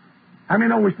 I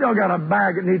mean, we still got a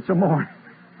bag that needs some more.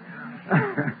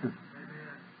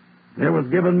 There was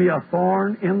given me a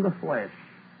thorn in the flesh,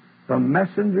 the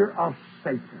messenger of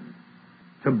Satan,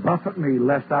 to buffet me,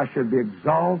 lest I should be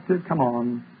exalted, come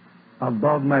on,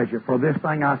 above measure. For this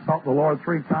thing I sought the Lord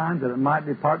 3 times, that it might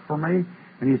depart from me.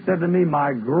 And he said to me,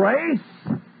 my grace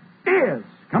is,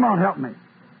 come on, help me,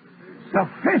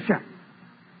 sufficient.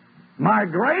 My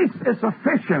grace is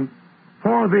sufficient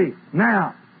for thee.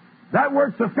 Now, that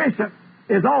word sufficient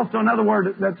is also another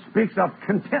word that speaks of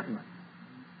contentment.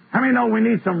 How many know we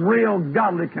need some real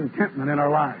godly contentment in our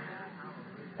lives?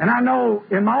 And I know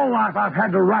in my own life I've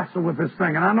had to wrestle with this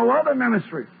thing. And I know other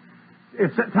ministries,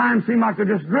 it's at times seem like they're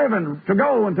just driven to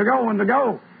go and to go and to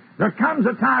go. There comes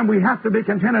a time we have to be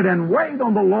contented and wait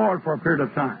on the Lord for a period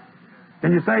of time.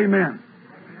 Can you say amen?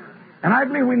 And I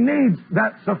believe we need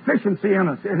that sufficiency in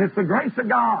us. And it's the grace of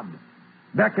God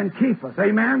that can keep us.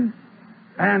 Amen?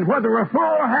 And whether we're full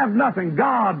or have nothing,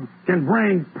 God can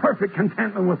bring perfect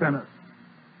contentment within us.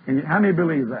 How many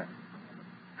believe that?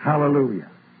 Hallelujah.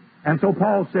 And so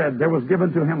Paul said there was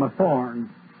given to him a thorn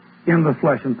in the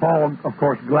flesh. And Paul, of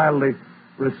course, gladly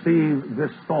received this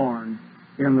thorn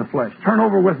in the flesh. Turn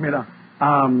over with me to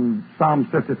Psalm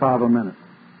 55 a minute.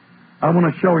 I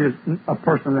want to show you a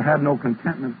person that had no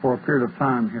contentment for a period of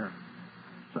time here.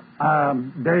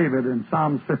 David in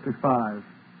Psalm 55.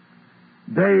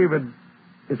 David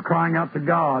is crying out to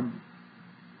God.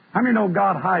 How many know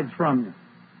God hides from you?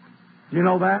 Do you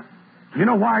know that? You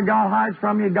know why God hides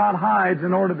from you? God hides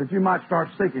in order that you might start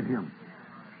seeking Him.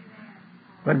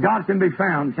 But God can be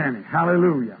found, can He?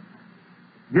 Hallelujah.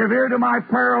 Give ear to my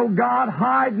prayer, O God.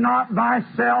 Hide not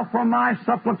thyself from my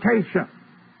supplication.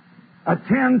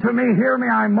 Attend to me, hear me,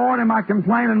 I mourn and I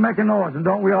complain and make a noise. And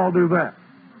don't we all do that?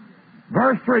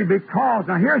 Verse 3, because,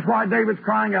 now here's why David's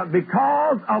crying out,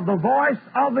 because of the voice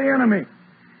of the enemy.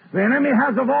 The enemy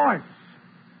has a voice,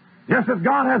 just as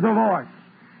God has a voice.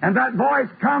 And that voice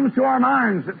comes to our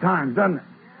minds at times, doesn't it?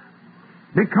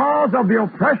 Because of the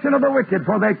oppression of the wicked,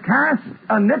 for they cast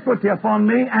iniquity upon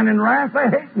me, and in wrath they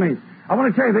hate me. I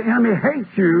want to tell you, the enemy hates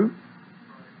you.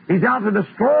 He's out to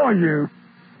destroy you.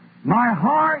 My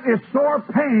heart is sore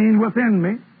pain within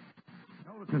me.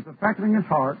 Notice it's affecting his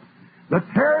heart. The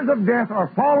terrors of death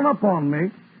are fallen upon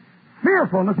me.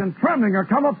 Fearfulness and trembling are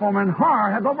come upon me, and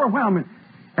horror hath overwhelmed me.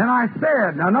 And I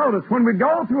said, now notice, when we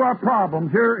go through our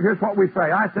problems, here's what we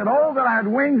say. I said, oh, that I had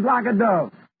wings like a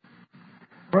dove.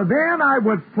 For then I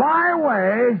would fly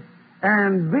away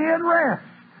and be at rest.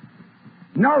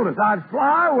 Notice, I'd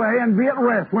fly away and be at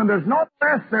rest. When there's no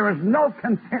rest, there is no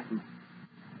contentment,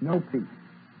 no peace.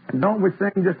 And don't we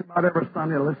sing just about every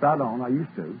Sunday? At least I don't. I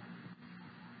used to.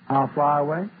 I'll fly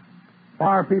away. Why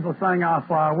are people saying I'll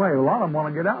fly away? A lot of them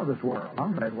want to get out of this world.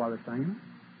 I'm glad why they're saying it.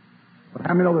 But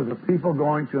how many know there's a people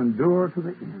going to endure to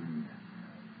the end?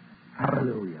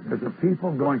 Hallelujah. There's a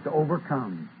people going to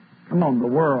overcome. Come on, the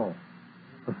world,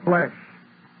 the flesh,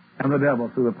 and the devil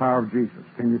through the power of Jesus.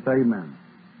 Can you say amen?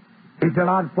 He said,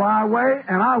 I'd fly away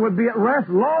and I would be at rest.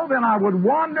 Lo, then I would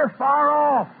wander far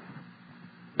off.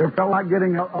 It felt like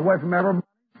getting away from everybody.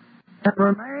 And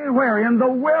remain where? In the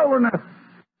wilderness.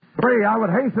 3, I would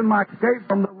hasten my escape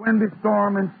from the windy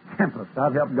storm and tempest.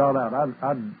 I'd help God out.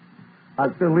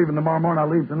 I'd still leaving tomorrow morning. I'll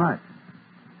leave tonight.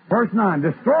 Verse 9,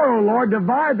 destroy, O Lord,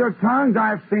 divide their tongues. I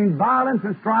have seen violence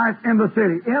and strife in the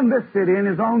city. In this city, in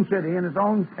his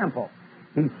own temple.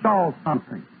 He saw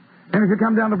something. And if you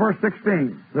come down to verse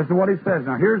 16, listen to what he says.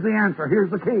 Now, here's the answer. Here's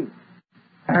the key.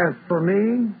 As for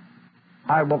me,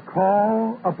 I will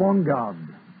call upon God,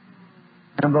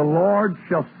 and the Lord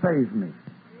shall save me.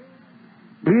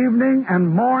 Evening and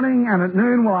morning and at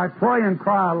noon will I pray and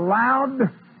cry aloud,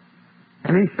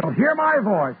 and he shall hear my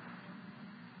voice.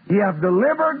 He hath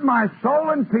delivered my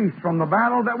soul in peace from the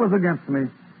battle that was against me,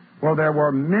 for there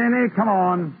were many, come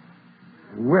on,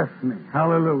 with me.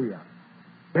 Hallelujah.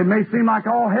 It may seem like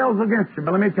all hell's against you,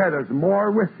 but let me tell you, there's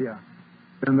more with you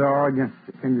than there are against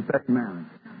you. Can you say amen?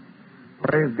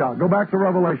 Praise God. Go back to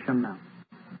Revelation now.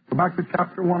 Go back to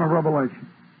chapter 1 of Revelation.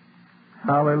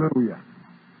 Hallelujah.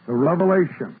 The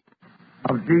revelation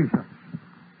of Jesus.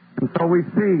 And so we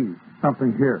see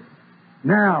something here.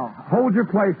 Now, hold your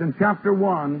place in chapter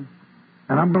 1,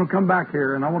 and I'm going to come back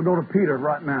here, and I want to go to Peter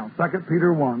right now, 2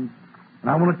 Peter 1. And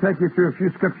I want to take you through a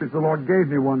few scriptures the Lord gave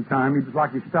me one time. He was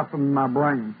like He stuffed them in my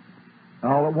brain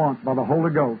all at once by the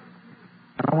Holy Ghost.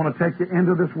 And I want to take you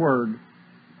into this word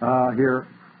here.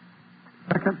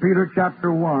 2 Peter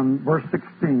chapter 1, verse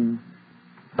 16.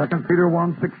 2 Peter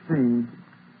 1:16.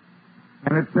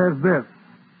 And it says this.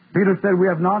 Peter said, we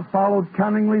have not followed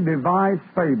cunningly devised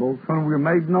fables when we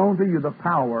made known to you the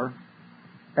power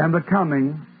and the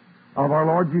coming of our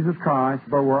Lord Jesus Christ,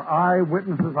 but were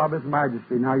eyewitnesses of His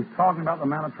majesty. Now, he's talking about the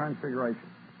Mount of Transfiguration.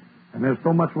 And there's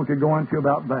so much we could go into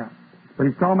about that. But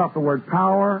he's talking about the word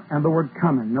power and the word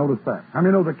coming. Notice that. How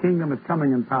many know the kingdom is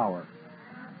coming in power?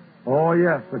 Oh,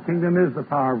 yes, the kingdom is the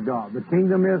power of God. The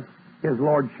kingdom is His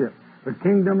lordship. The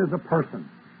kingdom is a person.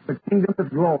 The kingdom is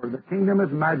glory. The kingdom is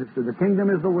majesty. The kingdom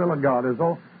is the will of God. There's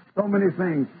so many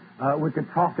things we could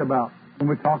talk about when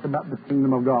we talk about the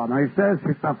kingdom of God. Now, he says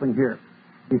here's something here.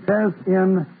 He says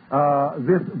in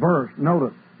this verse,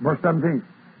 notice, verse 17,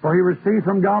 for He received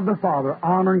from God the Father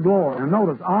honor and glory. And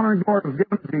notice, honor and glory was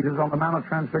given to Jesus on the Mount of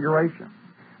Transfiguration.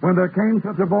 When there came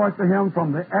such a voice to Him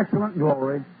from the excellent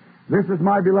glory, this is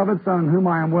my beloved Son, in whom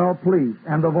I am well pleased.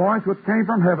 And the voice which came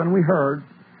from heaven we heard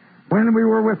when we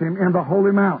were with Him in the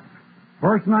holy mount.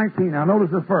 Verse 19, now notice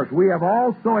this verse. We have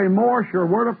also a more sure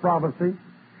word of prophecy,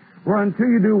 whereunto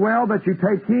you do well that you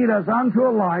take heed as unto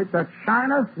a light that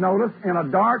shineth, notice, in a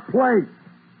dark place.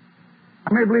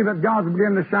 I may believe that God's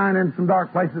beginning to shine in some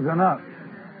dark places in us.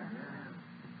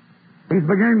 He's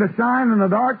beginning to shine in a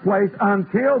dark place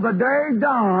until the day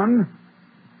dawn,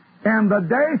 and the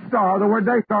day star, the word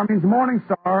day star means morning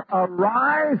star,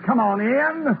 arise, come on,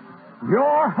 in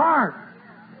your heart.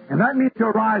 And that means to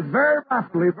arise very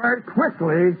rapidly, very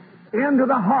quickly into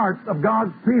the hearts of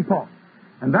God's people.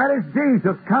 And that is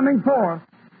Jesus coming forth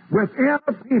within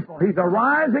the people. He's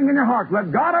arising in your heart.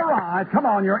 Let God arise. Come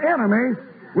on, your enemies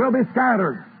will be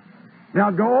scattered. Now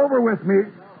go over with me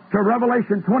to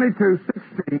Revelation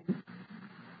 22:16.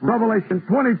 Revelation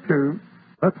 22.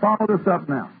 Let's follow this up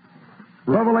now.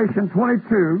 Revelation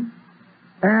 22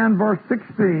 and verse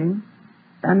 16.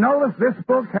 And notice this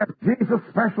book has Jesus'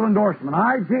 special endorsement.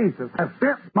 I, Jesus, have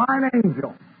sent mine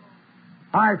angel.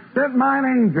 I've sent mine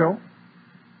angel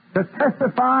to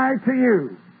testify to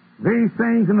you these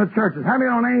things in the churches. How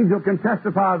many know an angel can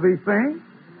testify of these things?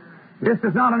 This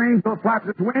is not an angel that flaps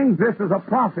its wings. This is a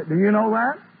prophet. Do you know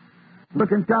that?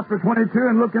 Look in chapter 22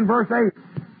 and look in verse 8.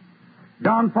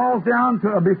 John falls down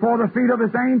before the feet of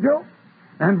his angel.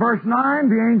 And verse 9,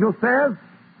 the angel says,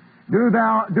 do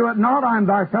it not, I am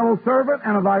thy fellow servant,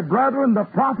 and of thy brethren the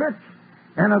prophets,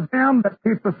 and of them that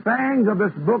keep the sayings of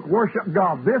this book worship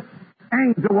God. This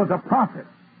angel was a prophet.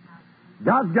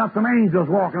 God's got some angels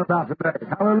walking about today.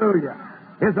 Hallelujah.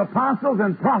 His apostles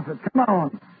and prophets, come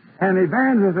on. And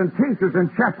evangelists and teachers and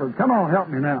shepherds. Come on, help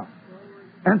me now.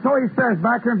 And so he says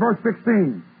back in verse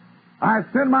 16, I have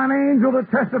sent mine angel to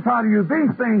testify to you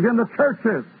these things in the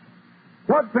churches.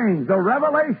 What things? The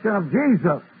revelation of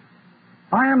Jesus.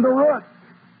 I am the root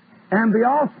and the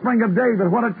offspring of David.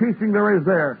 What a teaching there is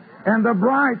there. And the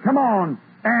bright, come on,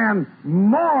 and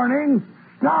morning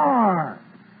star.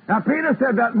 Now, Peter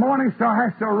said that morning star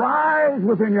has to rise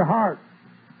within your heart.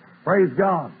 Praise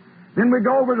God. Then we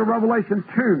go over to Revelation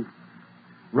 2.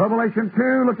 Revelation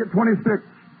 2, look at 26.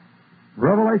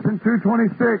 Revelation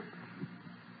 2:26.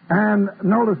 And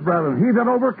notice, brethren, he that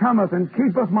overcometh and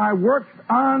keepeth my works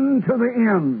unto the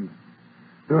end,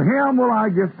 to him will I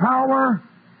give power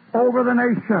over the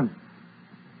nations.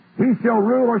 He shall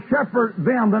rule or shepherd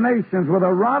them, the nations, with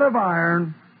a rod of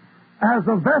iron. As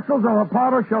the vessels of a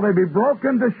potter shall they be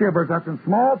broken to shivers, that's in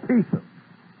small pieces.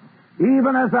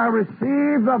 Even as I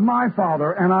received of my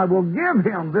Father, and I will give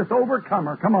him, this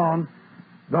overcomer, come on,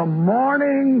 the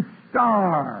morning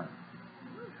star.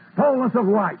 Fullness of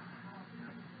light.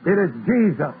 It is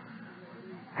Jesus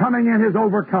coming in his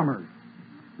overcomers.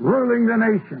 ruling the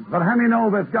nation. But how many know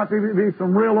there's got to be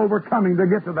some real overcoming to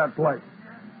get to that place?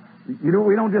 You know,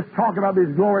 we don't just talk about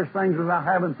these glorious things without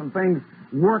having some things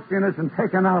worked in us and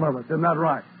taken out of us. Isn't that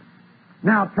right?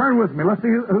 Now, turn with me. Let's see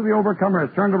who the overcomer is.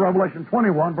 Turn to Revelation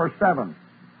 21, verse 7.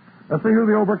 Let's see who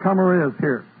the overcomer is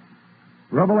here.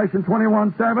 Revelation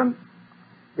 21, 7.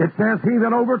 It says, He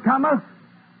that overcometh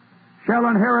shall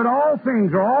inherit all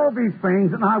things, or all these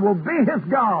things, and I will be his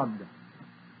God.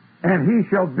 And he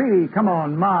shall be, come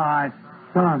on, my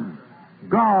son.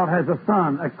 God has a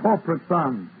son, a corporate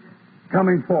son,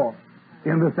 coming forth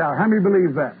in this hour. How many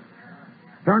believe that?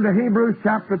 Turn to Hebrews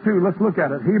chapter 2. Let's look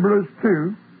at it. Hebrews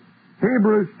 2.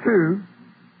 Hebrews 2.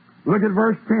 Look at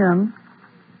verse 10.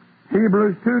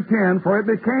 Hebrews 2:10. For it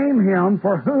became him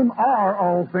for whom are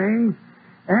all things,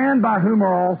 and by whom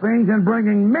are all things, in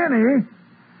bringing many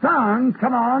sons,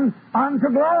 come on, unto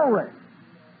glory.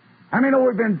 I mean,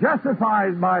 we've been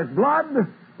justified by his blood,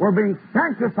 we're being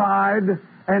sanctified,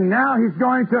 and now he's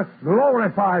going to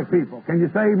glorify people. Can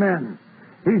you say amen?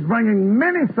 He's bringing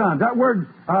many sons. That word,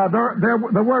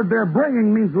 the word they're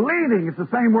bringing means leading. It's the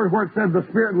same word where it said the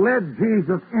Spirit led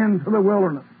Jesus into the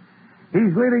wilderness.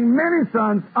 He's leading many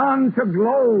sons unto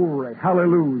glory.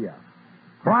 Hallelujah.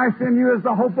 Christ in you is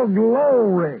the hope of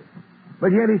glory.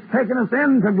 But yet he's taken us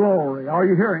into glory. Are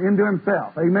you hearing? Into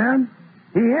himself. Amen?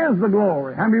 He is the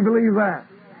glory. How many believe that?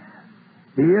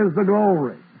 He is the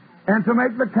glory. And to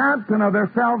make the captain of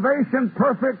their salvation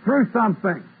perfect through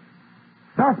something.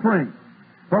 Suffering.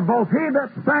 For both he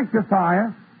that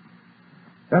sanctifieth,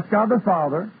 that's God the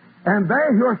Father, and they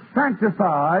who are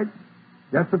sanctified,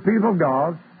 that's the people of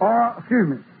God,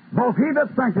 both he that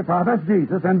sanctifieth, that's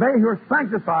Jesus, and they who are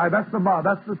sanctified, that's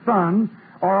the Son,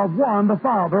 are of one, the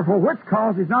Father, for which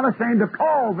cause he's not ashamed to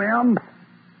call them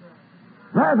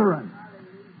brethren.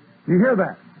 You hear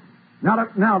that?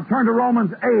 Now turn to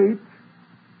Romans 8.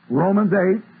 Romans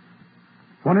 8,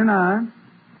 29.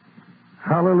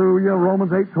 Hallelujah.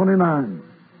 Romans 8, 29.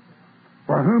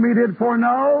 For whom he did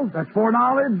foreknow, that's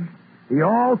foreknowledge, he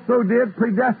also did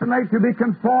predestinate to be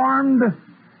conformed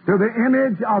to the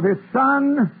image of his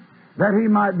Son, that he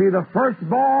might be the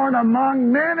firstborn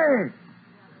among many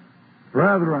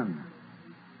brethren.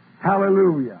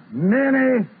 Hallelujah.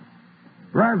 Many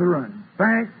brethren.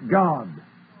 Thank God.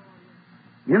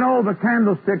 You know, the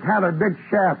candlestick had a big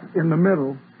shaft in the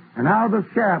middle, and out of the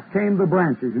shaft came the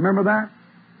branches. Remember that?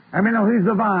 I mean, he's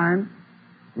the vine.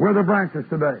 We're the branches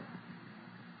today.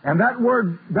 And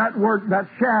that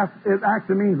shaft, it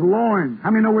actually means loin. How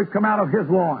many know we've come out of his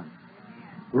loin?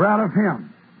 We're out of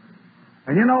him.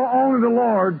 And you know, only the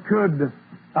Lord could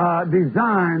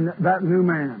design that new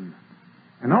man.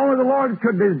 And only the Lord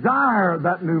could desire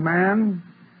that new man.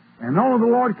 And only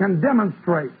the Lord can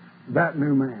demonstrate that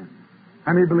new man.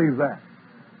 How many believe that?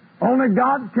 Only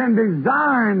God can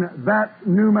design that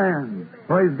new man.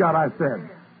 Praise God, I said.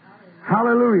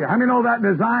 Hallelujah. How many know that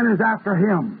design is after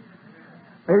him?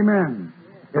 Amen.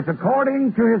 It's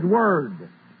according to his word.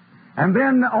 And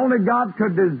then only God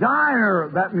could desire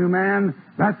that new man.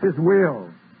 That's his will.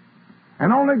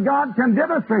 And only God can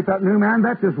demonstrate that new man.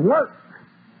 That's his work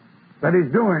that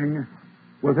he's doing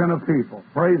within a people.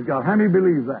 Praise God. How many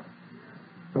believe that?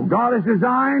 So God is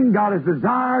designed, God is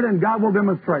desired, and God will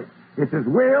demonstrate. It's his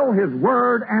will, his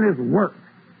word, and his work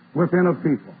within a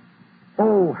people.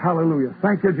 Oh, hallelujah.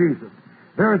 Thank you, Jesus.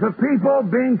 There is a people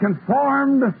being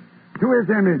conformed to his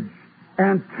image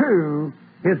and to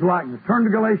his likeness. Turn to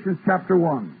Galatians chapter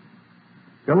 1.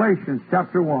 Galatians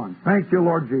chapter 1. Thank you,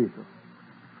 Lord Jesus.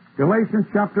 Galatians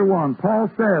chapter 1. Paul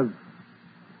says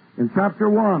in chapter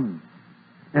 1,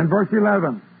 in verse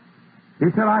 11, he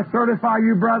said, I certify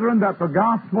you, brethren, that the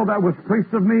gospel that was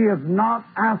preached of me is not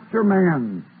after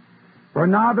man. For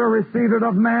neither received it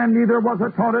of man, neither was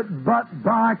it taught it, but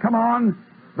by, come on,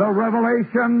 the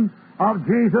revelation of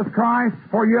Jesus Christ.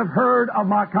 For you have heard of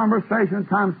my conversation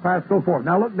times past, so forth.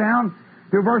 Now look down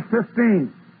to verse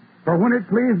 15. For when it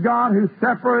pleased God, who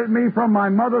separated me from my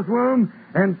mother's womb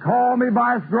and called me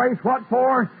by his grace, what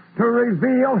for? To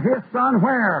reveal his Son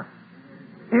where?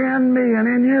 In me and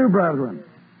in you, brethren,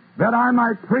 that I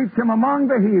might preach him among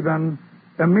the heathen.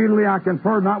 Immediately I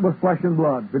confer not with flesh and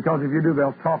blood, because if you do,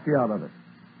 they'll talk you out of it.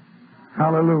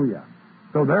 Hallelujah.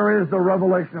 So there is the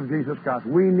revelation of Jesus Christ.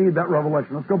 We need that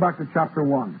revelation. Let's go back to chapter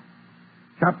 1.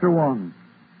 Chapter 1.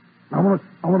 I want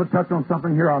to touch on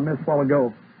something here I missed a while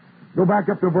ago. Go back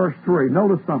up to verse 3.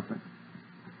 Notice something.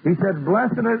 He said,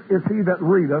 Blessed is he that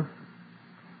readeth,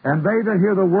 and they that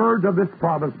hear the words of this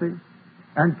prophecy,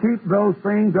 and keep those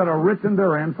things that are written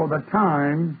therein, for the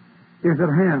time is at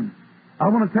hand. I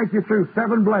want to take you through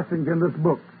 7 blessings in this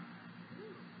book.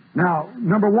 Now,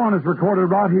 number 1 is recorded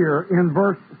right here in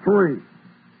verse 3.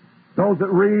 Those that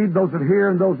read, those that hear,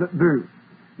 and those that do.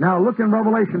 Now look in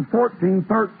Revelation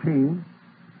 14:13.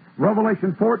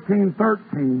 Revelation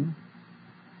 14:13.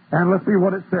 And let's see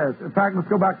what it says. In fact, let's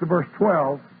go back to verse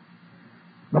 12.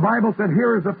 The Bible said,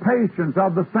 here is the patience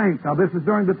of the saints. Now this is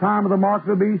during the time of the mark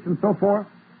of the beast and so forth.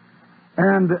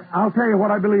 And I'll tell you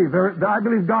what I believe. I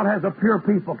believe God has a pure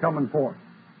people coming forth.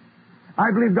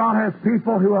 I believe God has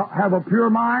people who have a pure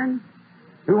mind,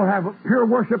 who will have a pure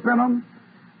worship in them,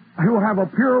 who will have a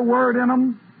pure word in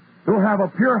them, who will have a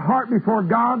pure heart before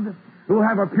God, who will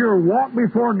have a pure walk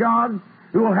before God,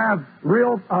 who will have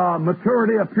real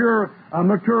maturity, a pure,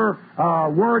 mature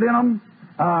word in them.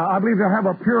 I believe they'll have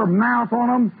a pure mouth on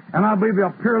them, and I believe they'll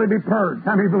purely be purged.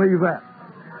 How many believe that?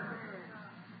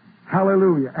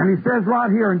 Hallelujah. And he says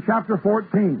right here in chapter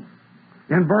 14,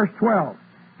 in verse 12,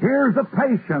 here's the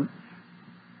patience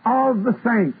of the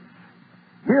saints.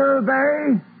 Here are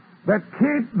they that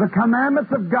keep the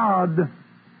commandments of God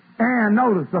and,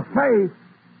 notice, the faith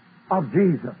of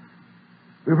Jesus.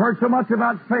 We've heard so much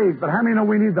about faith, but how many know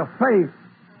we need the faith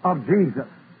of Jesus?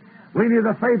 We need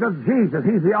the faith of Jesus.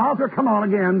 He's the author, come on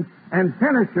again, and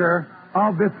finisher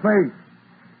of this faith.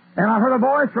 And I heard a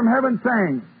voice from heaven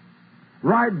saying,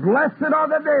 right, blessed are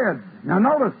the dead. Now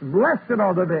notice, blessed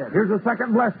are the dead. Here's the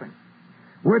second blessing.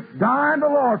 Which die in the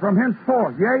Lord from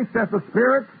henceforth. Yea, saith the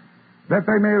Spirit, that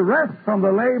they may rest from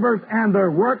the labors and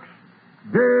their works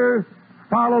do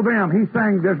follow them. He's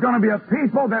saying there's going to be a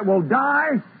people that will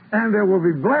die and they will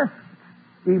be blessed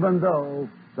even though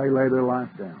they lay their life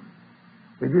down.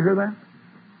 Did you hear that?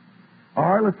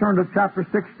 All right, let's turn to chapter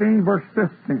 16, verse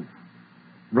 15.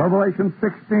 Revelation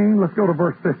 16, let's go to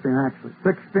verse 15 actually.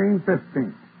 16,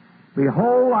 15.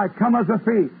 Behold, I come as a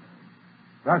thief.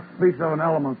 That speaks of an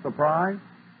element of surprise.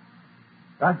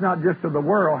 That's not just to the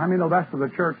world. How many know that's to the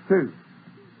church too?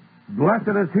 Blessed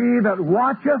is he that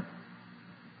watcheth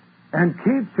and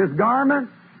keeps his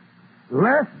garments,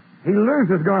 lest he lose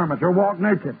his garments or walk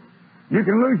naked. You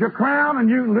can lose your crown and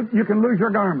you can lose your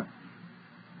garments.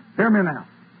 Hear me now.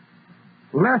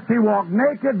 Lest he walk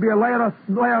naked, be a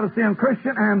Laodicean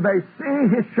Christian, and they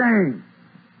see his shame.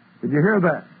 Did you hear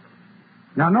that?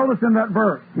 Now notice in that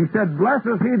verse, he said, blessed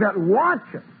is he that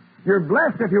watcheth. You're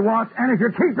blessed if you watch, and if you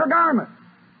keep your garments.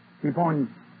 Keep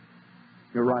on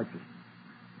your righteousness.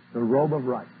 The robe of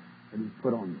righteousness that he's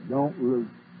put on you. Don't lose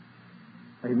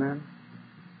it. Amen?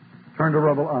 Turn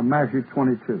to Matthew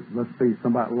 22. Let's see,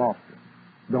 somebody lost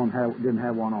it. Didn't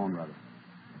have one on, rather.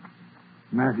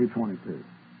 Matthew 22.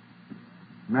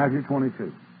 Matthew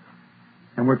 22.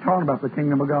 And we're talking about the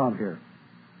kingdom of God here.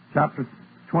 Chapter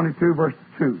 22, verse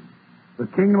 2. The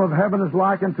kingdom of heaven is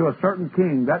likened to a certain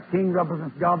king. That king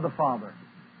represents God the Father.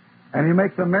 And he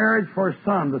makes a marriage for his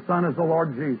son. The son is the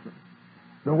Lord Jesus.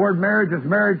 The word marriage is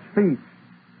marriage feast.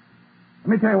 Let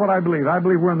me tell you what I believe. I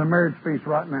believe we're in the marriage feast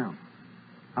right now.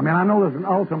 I mean, I know there's an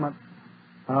ultimate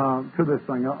to this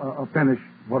thing, a finish,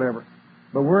 whatever.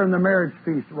 But we're in the marriage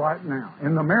feast right now.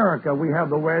 In America, we have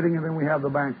the wedding and then we have the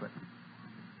banquet.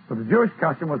 But the Jewish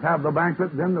custom was have the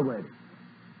banquet, then the wedding.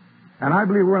 And I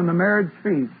believe we're in the marriage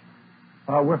feast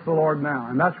with the Lord now.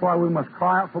 And that's why we must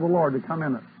cry out for the Lord to come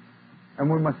in it. And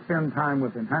we must spend time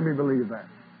with Him. How many believe that?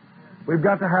 We've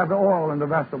got to have the oil in the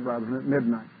vessel, brethren, at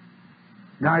midnight.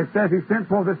 Now it says He sent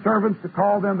forth His servants to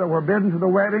call them that were bidden to the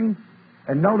wedding.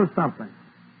 And notice something.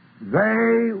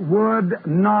 They would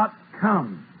not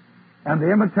come. And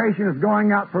the invitation is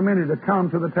going out for many to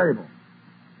come to the table.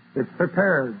 It's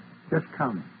prepared. Just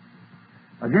come.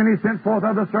 Again He sent forth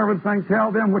other servants, saying,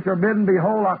 tell them which are bidden,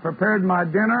 behold, I've prepared my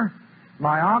dinner.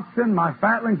 My oxen, my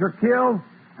fatlings are killed,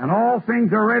 and all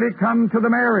things are ready. Come to the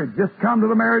marriage. Just come to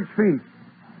the marriage feast.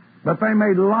 But they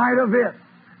made light of it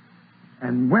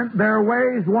and went their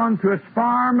ways, one to his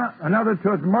farm, another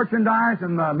to his merchandise,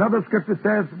 and another scripture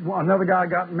says another guy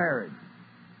got married.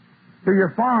 To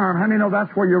your farm, how many know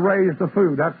that's where you raise the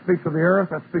food? That speaks of the earth,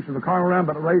 that speaks of the carnal realm,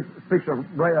 but it speaks of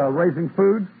raising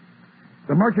food.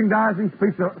 The merchandising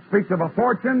speaks of a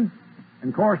fortune, and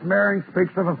of course marrying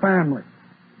speaks of a family.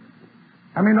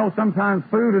 How many know sometimes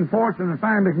food and fortune and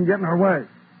family can get in our way?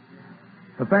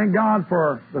 But thank God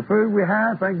for the food we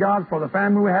have, thank God for the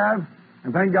family we have,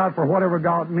 and thank God for whatever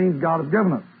God means God has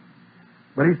given us.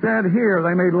 But He said here,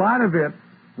 they made light of it.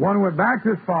 One went back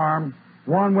to his farm,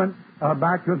 one went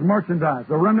back to his merchandise.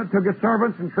 The remnant took his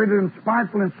servants and treated them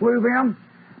spitefully and slew them.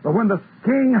 But when the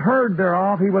king heard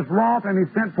thereof, he was wroth, and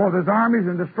he sent forth his armies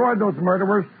and destroyed those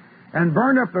murderers and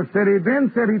burned up their city.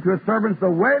 Then said he to his servants,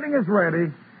 the wedding is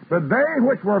ready, but they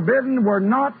which were bidden were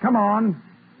not, come on,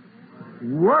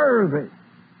 worthy.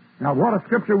 Now, what a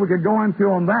scripture we could go into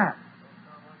on that.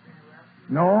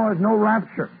 No, there's no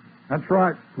rapture. That's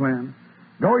right, Glenn.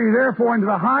 Go ye therefore into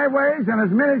the highways, and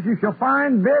as many as you shall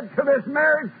find, bid to this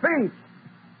marriage feast.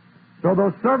 So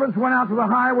those servants went out to the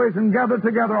highways and gathered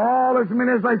together all as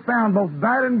many as they found, both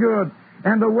bad and good.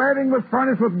 And the wedding was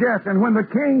furnished with guests. And when the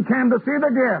king came to see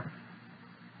the guests,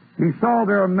 he saw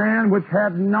there a man which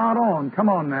had not on, come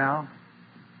on now,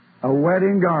 a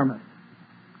wedding garment.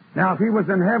 Now, if he was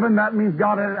in heaven, that means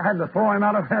God had to throw him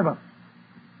out of heaven,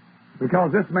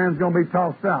 because this man's going to be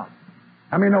tossed out.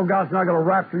 I mean, no, God's not going to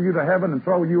rapture you to heaven and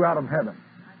throw you out of heaven.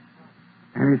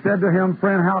 And he said to him,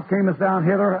 Friend, how camest thou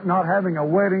hither not having a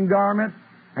wedding garment?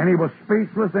 And he was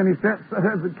speechless, and he said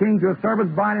the king to his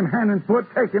servants, Bind him hand and foot,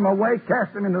 take him away,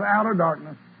 cast him into the outer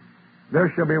darkness.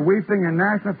 There shall be weeping and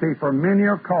gnashing of teeth, for many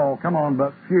are called, come on,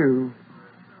 but few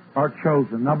are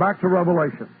chosen. Now back to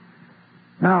Revelation.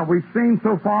 Now, we've seen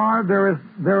so far there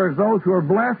is those who are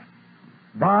blessed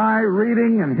by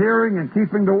reading and hearing and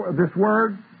keeping this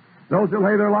word. Those that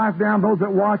lay their life down, those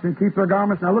that watch and keep their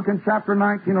garments. Now look in chapter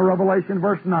 19 of Revelation,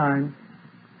 verse 9.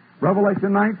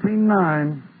 Revelation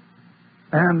 19:9.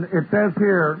 And it says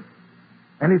here,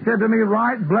 And he said to me,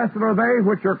 Write, blessed are they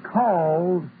which are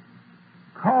called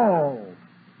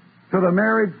to the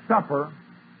marriage supper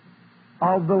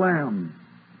of the Lamb.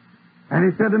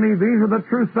 And he said to me, These are the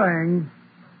true sayings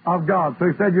of God. So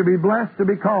he said, You'll be blessed to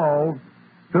be called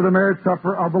to the marriage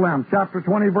supper of the Lamb. Chapter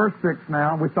 20, verse 6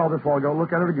 now. We saw this a while ago.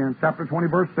 Look at it again. Chapter 20,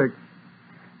 verse 6.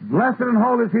 Blessed and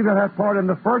holy is he that hath part in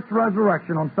the first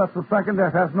resurrection. On such the second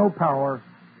death has no power.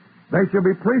 They shall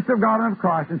be priests of God and of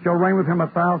Christ, and shall reign with him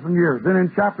 1,000 years. Then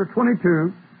in chapter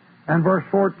 22 and verse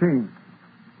 14.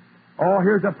 Oh,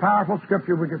 here's a powerful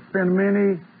scripture we could spend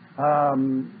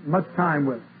much time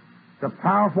with. It's a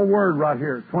powerful word right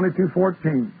here.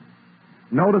 22:14.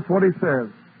 Notice what he says.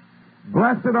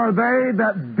 Blessed are they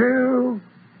that do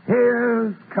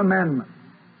his commandments.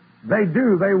 They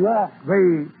walk,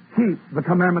 they keep the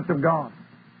commandments of God.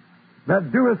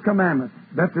 That do his commandments,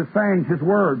 that is saying his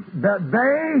words, that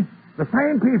they, the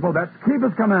same people that keep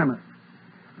his commandments,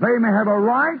 they may have a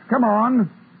right, come on,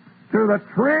 to the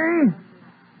tree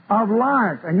of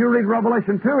life. And you read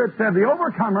Revelation 2, it said the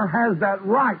overcomer has that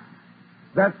right,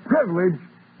 that privilege,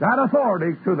 that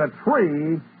authority to the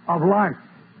tree of life.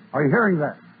 Are you hearing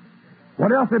that?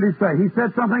 What else did he say? He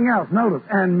said something else. Notice,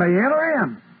 and may enter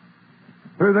in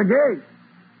through the gate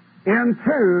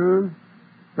into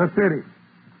the city.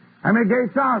 How many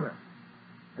gates are there?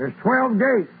 There's 12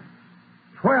 gates.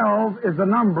 12 is the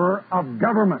number of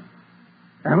government.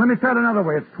 And let me say it another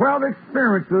way. It's 12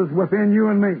 experiences within you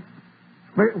and me,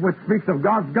 which speaks of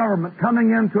God's government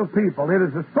coming into a people. It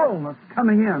is His fullness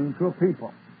coming into a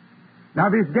people. Now,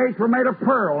 these gates were made of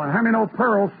pearl, and how many know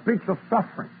pearl speaks of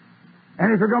suffering?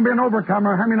 And if you're going to be an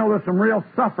overcomer, how many know there's some real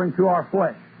suffering to our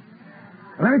flesh?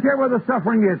 And let me tell you where the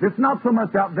suffering is. It's not so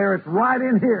much out there, it's right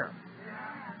in here.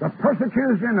 The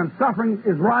persecution and suffering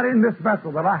is right in this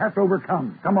vessel that I have to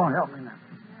overcome. Come on, help me now.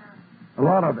 A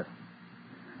lot of it.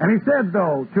 And he said,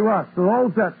 though, to us, to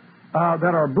those that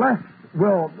are blessed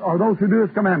are those who do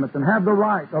his commandments and have the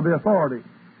right of the authority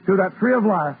to that tree of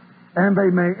life, and they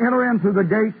may enter into the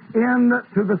gates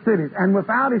into the cities. And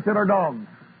without, he said, are dogs.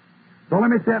 So let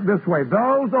me say it this way.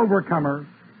 Those overcomers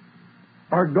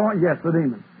are going, yes, the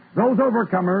demons. Those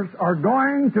overcomers are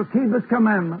going to keep his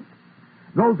commandments.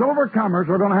 Those overcomers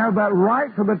are going to have that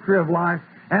right to the tree of life,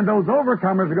 and those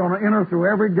overcomers are going to enter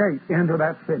through every gate into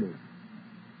that city.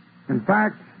 In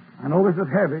fact, I know this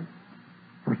is heavy,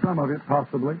 for some of it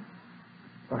possibly,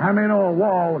 but how many know a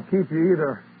wall will keep you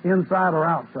either inside or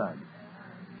outside?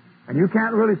 And you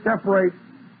can't really separate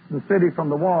the city from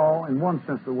the wall in one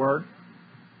sense of the word,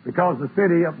 because the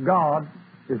city of God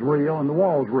is real and the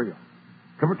wall is real.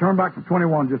 Turn back to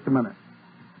 21 just a minute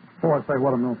before I say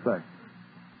what I'm going to say.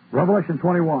 Revelation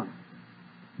 21.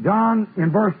 John,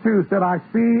 in verse 2, said, I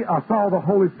saw the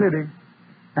holy city,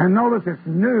 and notice it's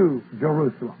New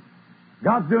Jerusalem.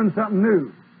 God's doing something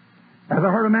new. As I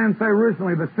heard a man say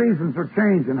recently, the seasons are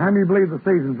changing. How many believe the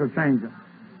seasons are changing?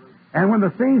 And when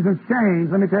the seasons change,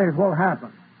 let me tell you what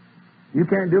happens. You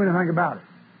can't do anything about it.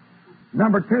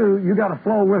 Number two, you got to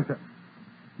flow with it.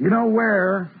 You don't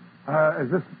wear, I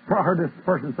heard this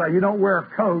person say, you don't wear a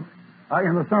coat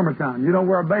in the summertime. You don't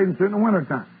wear a bathing suit in the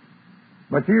wintertime.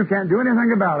 But you can't do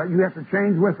anything about it. You have to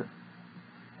change with it.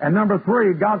 And number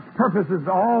three, God's purpose is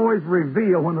to always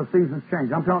reveal when the seasons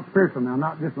change. I'm talking spiritual now,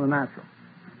 not just in the natural.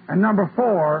 And number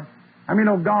four,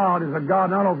 God is a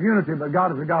God not of unity, but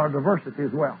God is a God of diversity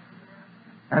as well.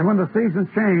 And when the seasons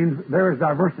change, there is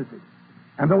diversity.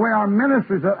 And the way our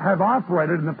ministries have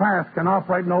operated in the past can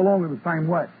operate no longer the same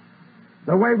way.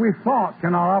 The way we fought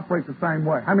cannot operate the same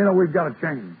way. How many know we've got to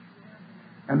change?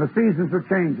 And the seasons are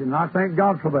changing, and I thank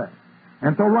God for that.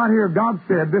 And so right here, God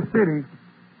said, this city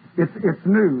It's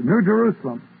new. New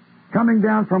Jerusalem. Coming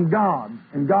down from God.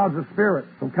 And God's a spirit.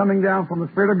 So coming down from the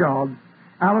Spirit of God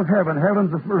out of heaven.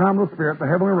 Heaven's the realm of the Spirit, the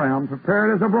heavenly realm,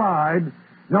 prepared as a bride.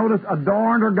 Notice,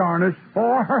 adorned or garnished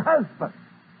for her husband.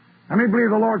 How many believe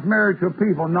the Lord's married to a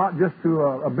people, not just to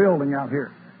a building out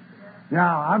here?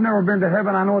 Now, I've never been to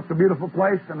heaven. I know it's a beautiful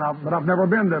place, but I've never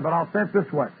been there. But I'll say it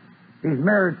this way. He's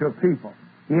married to a people.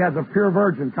 He has a pure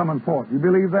virgin coming forth. You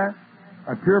believe that?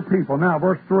 A pure people. Now,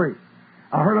 verse 3.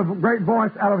 I heard a great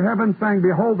voice out of heaven saying,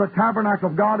 Behold, the tabernacle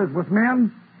of God is with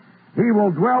men. He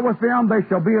will dwell with them. They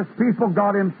shall be his people.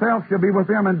 God himself shall be with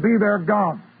them and be their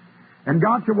God. And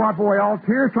God shall wipe away all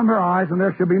tears from their eyes, and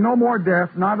there shall be no more death,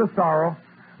 neither sorrow,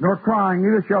 nor crying,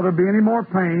 neither shall there be any more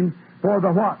pain. For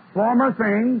the what? Former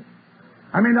things.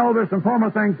 I mean, no, there's some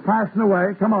former things passing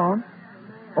away. Come on.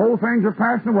 Old things are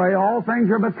passing away. All things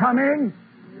are becoming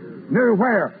new.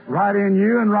 Where? Right in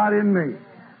you and right in me.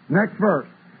 Next verse.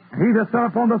 He that sat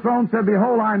upon the throne said,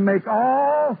 Behold, I make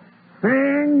all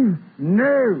things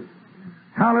new.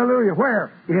 Hallelujah.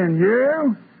 Where? In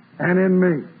you and in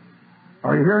me.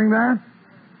 Are you hearing that?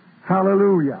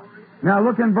 Hallelujah. Now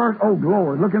look in verse, oh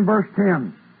glory, look in verse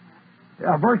 10.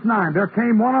 Verse 9, there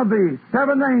came one of the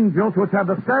 7 angels which had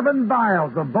the 7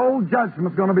 vials of bowl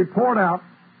judgment going to be poured out,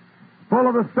 full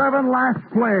of the 7 last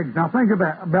plagues. Now think of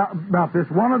that, about this.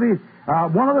 One of the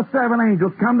 7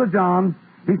 angels come to John.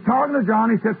 He's talking to John.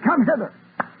 He says, Come hither.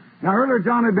 Now earlier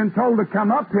John had been told to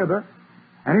come up hither,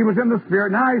 and he was in the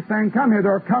Spirit. Now he's saying, Come hither,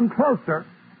 or come closer.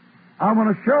 I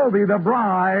want to show thee the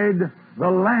bride, the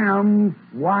Lamb's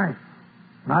wife.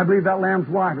 And I believe that Lamb's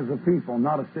wife is a people,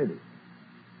 not a city.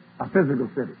 A physical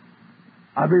city.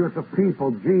 I believe it's a people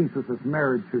Jesus is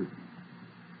married to.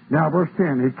 Now, verse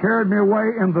 10. He carried me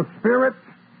away in the Spirit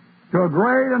to a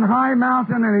great and high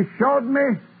mountain, and he showed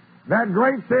me that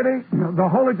great city, the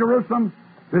holy Jerusalem,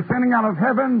 descending out of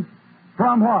heaven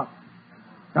from what?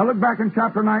 Now look back in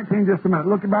chapter 19 just a minute.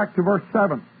 Look back to verse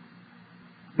 7.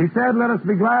 He said, Let us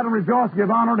be glad and rejoice, give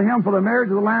honor to him, for the marriage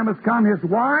of the Lamb has come. His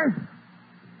wife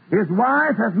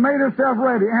has made herself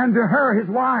ready, and to her, his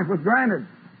wife, was granted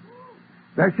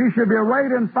that she should be arrayed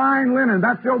in fine linen.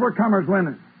 That's the overcomer's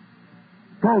linen.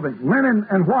 Clothing. Linen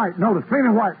and white. Notice, clean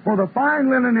and white. For the fine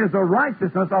linen is the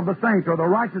righteousness of the saints, or the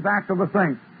righteous act of the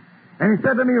saints. And he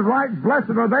said to me, Right,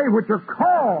 blessed are they which are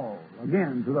called,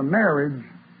 again, to the marriage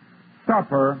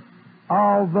supper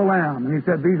of the Lamb. And he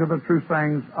said, These are the true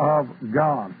sayings of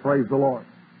God. Praise the Lord.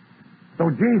 So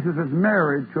Jesus is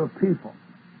married to a people.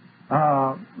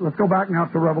 Let's go back now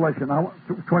to Revelation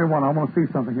 21. I want to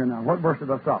see something here now. What verse did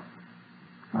I stop?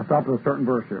 I stopped at a certain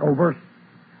verse here. Oh, verse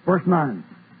 9.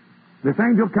 This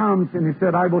angel comes and he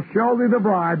said, I will show thee the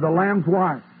bride, the Lamb's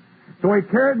wife. So he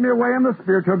carried me away in the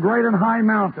Spirit to a great and high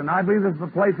mountain. I believe this is the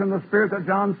place in the Spirit that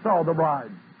John saw the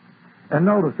bride. And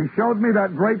notice, he showed me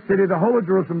that great city, the holy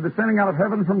Jerusalem, descending out of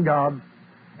heaven from God.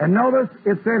 And notice,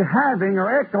 it said having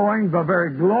or echoing the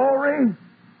very glory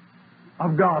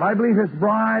of God. I believe his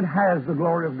bride has the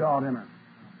glory of God in her.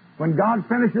 When God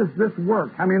finishes this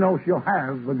work, how many know she'll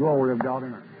have the glory of God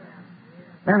in her?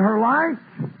 And her light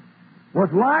was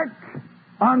like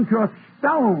unto a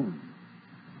stone,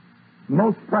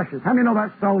 most precious. How many know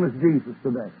that stone is Jesus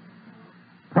today?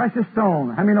 Precious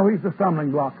stone. How many know he's the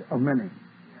stumbling block of many?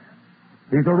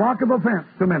 He's a rock of offense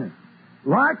to many.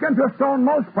 Like unto a stone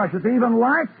most precious, even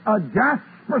like a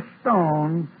jasper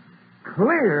stone,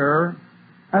 clear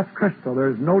as crystal. There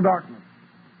is no darkness.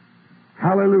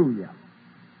 Hallelujah.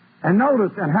 And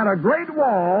notice, and had a great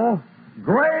wall,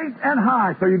 great and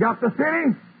high. So you got the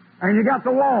city, and you got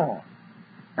the wall.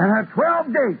 And had 12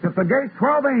 gates. At the gate,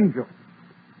 12 angels.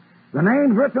 The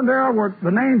names written there were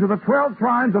the names of the 12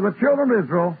 tribes of the children of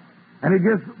Israel. And he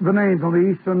gives the names on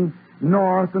the east and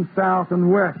north and south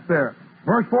and west there.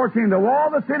 Verse 14, the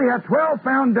wall of the city had 12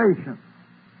 foundations.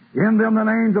 In them the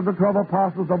names of the 12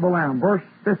 apostles of the Lamb. Verse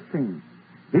 15.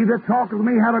 He that talked with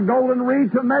me had a golden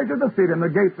reed to measure the city, and the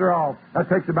gates are all. That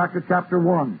takes you back to chapter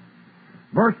 1.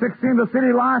 Verse 16, the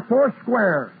city lies 4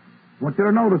 square. I want you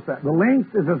to notice that. The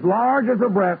length is as large as the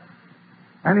breadth.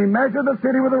 And he measured the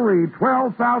city with a reed,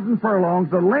 12,000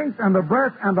 furlongs. The length and the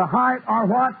breadth and the height are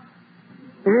what?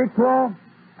 Equal.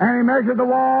 And he measured the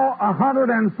wall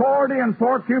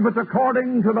 144 cubits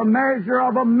according to the measure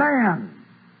of a man.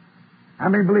 How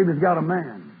many believe he's got a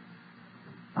man?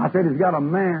 I said he's got a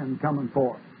man coming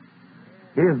forth.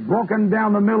 He has broken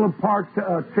down the middle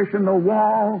partition, the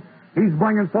wall. He's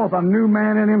bringing forth a new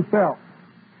man in himself.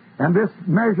 And this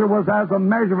measure was as a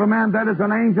measure of a man. That is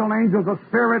an angel. An angel is a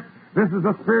spirit. This is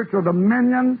a spiritual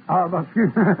dimension.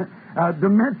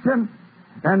 Dimension.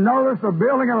 And notice the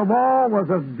building of the wall was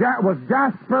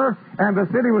jasper, and the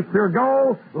city was pure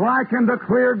gold, likened to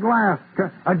clear glass.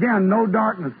 Again, no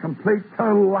darkness, complete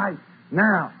total light.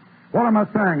 Now, what am I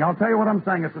saying? I'll tell you what I'm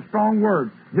saying. It's a strong word.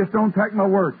 Just don't take my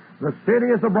word. The city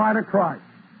is the bride of Christ.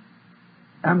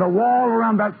 And the wall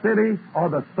around that city are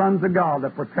the sons of God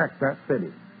that protect that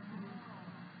city.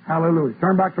 Hallelujah.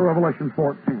 Turn back to Revelation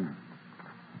 14.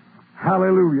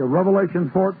 Hallelujah. Revelation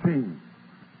 14.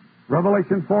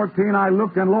 Revelation 14, I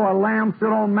looked, and lo, a lamb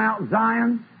stood on Mount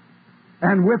Zion,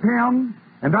 and with him,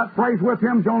 and that phrase with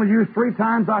him is only used 3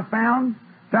 times I found,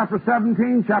 chapter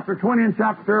 17, chapter 20, and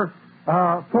chapter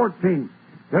 14.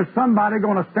 There's somebody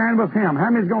going to stand with him. How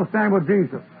many is going to stand with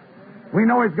Jesus? We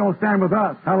know he's going to stand with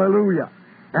us. Hallelujah.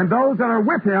 And those that are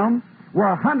with him were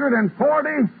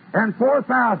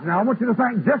 144,000. Now, I want you to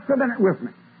think just a minute with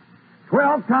me.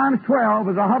 12 times 12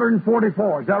 is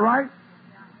 144. Is that right?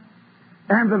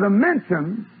 And the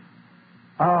dimensions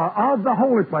of the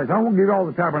holy place, I won't give you all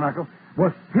the tabernacle,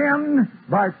 was 10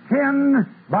 by 10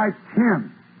 by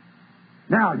 10.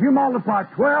 Now, you multiply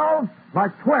 12 by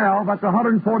 12, that's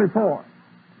 144.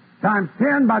 Times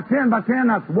 10 by 10 by 10,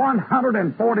 that's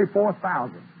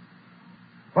 144,000.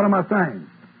 What am I saying?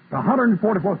 The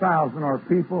 144,000 are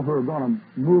people who are going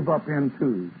to move up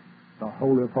into the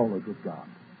Holy of Holies with God.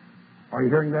 Are you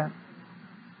hearing that?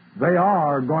 They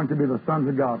are going to be the sons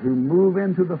of God who move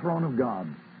into the throne of God,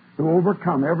 who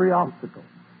overcome every obstacle,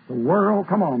 the world,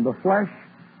 come on, the flesh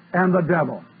and the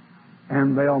devil.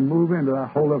 And they'll move into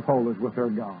that Holy of Holies with their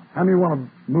God. How many want to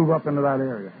move up into that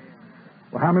area?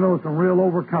 Well, how many know some real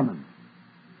overcoming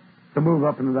to move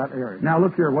up into that area? Now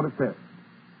look here what it says.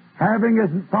 Having his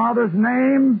Father's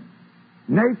name,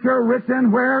 nature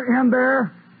written where? In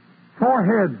their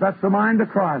foreheads. That's the mind of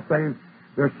Christ.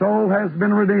 Their soul has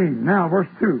been redeemed. Now, verse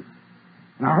 2.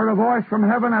 And I heard a voice from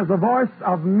heaven as the voice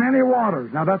of many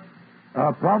waters. Now, that's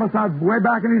prophesied way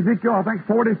back in Ezekiel, I think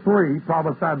 43,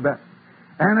 prophesied that.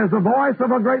 And as the voice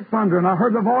of a great thunder. And I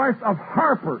heard the voice of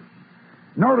harpers.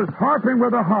 Notice, harping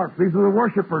with a harp. These are the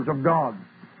worshipers of God.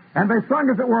 And they sung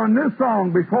as it were a new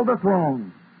song before the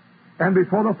throne and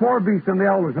before the 4 beasts and the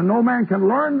elders. And no man can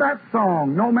learn that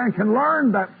song. No man can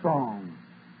learn that song.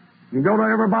 You go to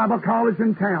every Bible college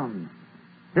in town.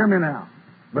 Hear me now.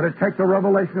 But it takes a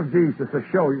revelation of Jesus to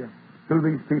show you who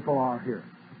these people are here.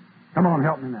 Come on,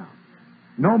 help me now.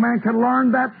 No man can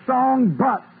learn that song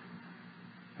but,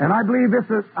 and I believe this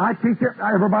is, I teach it,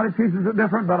 everybody teaches it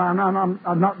different, but I'm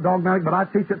not dogmatic, but I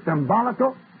teach it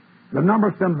symbolical. The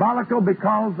number symbolical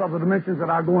because of the dimensions that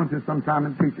I go into sometime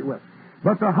and teach it with.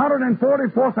 But the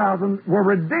 144,000 were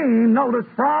redeemed, notice,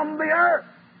 from the earth.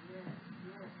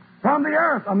 From the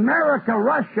earth. America,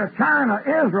 Russia, China,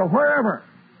 Israel, wherever.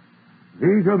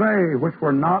 These are they which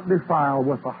were not defiled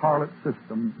with the harlot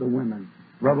system, the women.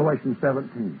 Revelation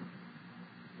 17.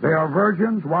 They are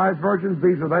virgins, wise virgins.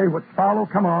 These are they which follow,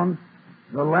 come on,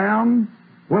 the Lamb,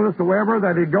 whithersoever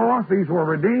that he goeth. These were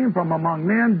redeemed from among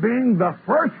men, being the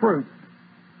first fruits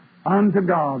unto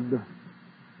God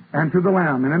and to the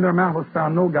Lamb. And in their mouth was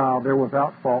found no guile. They're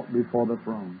without fault before the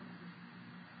throne.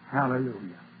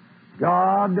 Hallelujah.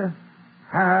 God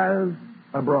has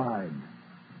a bride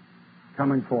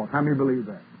coming forth. How many believe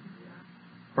that?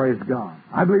 Praise God.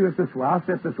 I believe it this way. I'll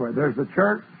say it this way. There's the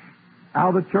church.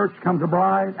 Out of the church comes a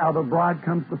bride. Out of the bride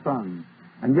comes the sons.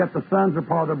 And yet the sons are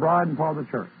part of the bride and part of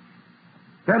the church.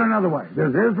 Said another way.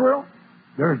 There's Israel,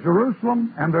 there's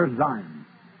Jerusalem, and there's Zion.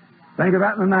 Think of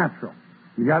that in the natural.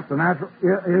 You got the natural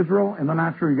Israel in the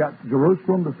natural. You got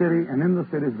Jerusalem, the city, and in the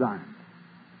city is Zion.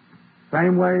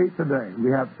 Same way today.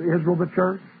 We have Israel, the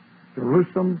church,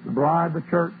 Jerusalem, the bride, the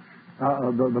church,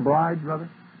 the bride, brother,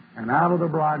 and out of the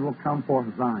bride will come forth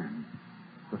Zion,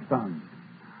 the son.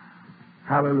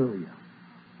 Hallelujah.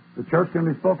 The church can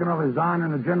be spoken of as Zion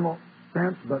in a general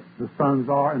sense, but the sons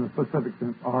are, in a specific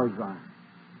sense, are Zion.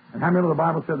 And how many of the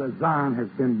Bible said that Zion has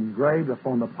been engraved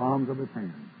upon the palms of his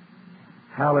hands?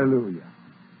 Hallelujah.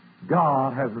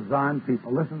 God has a Zion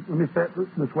people. Listen, let me say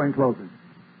it this way in closing.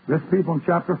 This people in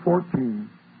chapter 14,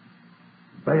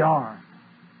 they are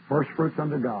first fruits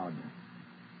unto God.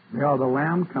 They are the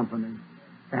Lamb company,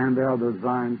 and they are the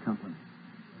Zion company.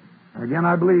 And again,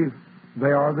 I believe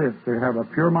they are this. They have a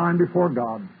pure mind before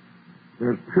God.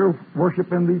 There's pure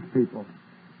worship in these people.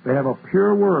 They have a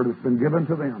pure word that's been given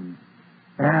to them.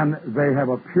 And they have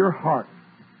a pure heart.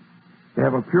 They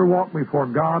have a pure walk before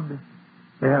God.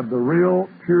 They have the real,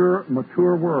 pure,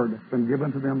 mature word that's been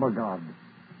given to them by God.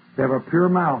 They have a pure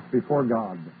mouth before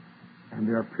God. And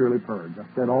they are purely purged. I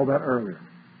said all that earlier.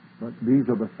 But these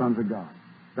are the sons of God.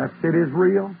 That city is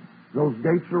real. Those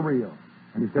gates are real.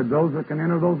 And he said those that can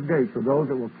enter those gates are those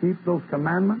that will keep those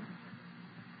commandments.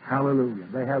 Hallelujah.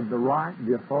 They have the right,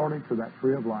 the authority to that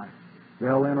tree of life.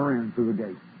 They'll enter in through the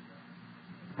gate.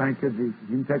 Thank you, Jesus.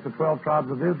 You can take the 12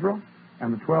 tribes of Israel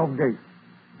and the 12 gates.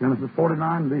 Genesis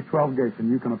 49 and these 12 gates,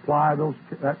 and you can apply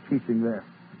that teaching there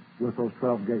with those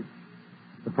 12 gates.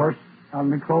 The first, let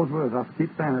me close with this. I keep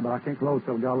saying it, but I can't close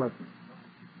till God lets me.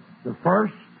 The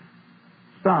first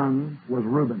son was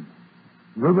Reuben.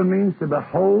 Reuben means to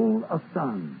behold a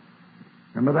son.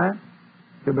 Remember that?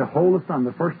 To behold a son.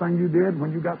 The first thing you did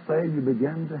when you got saved, you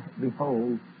began to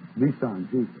behold the Son,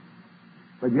 Jesus.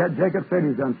 But yet Jacob said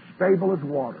he's unstable as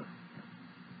water.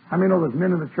 How many know there's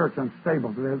men in the church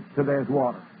unstable today as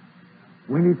water?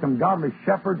 We need some godly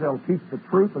shepherds that'll teach the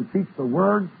truth and teach the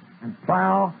Word and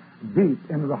plow deep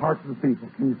into the hearts of the people.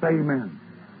 Can you say amen?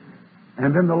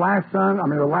 And then the last son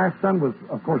was,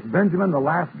 of course, Benjamin. The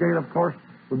last gate, of course,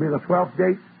 would be the 12th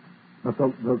gate. But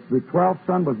the 12th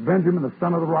son was Benjamin, the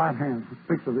son of the right hand, who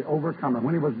speaks of the overcomer.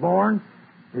 When he was born,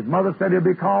 his mother said he'd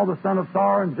be called the son of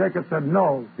sorrow, and Jacob said,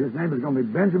 no, his name is going to be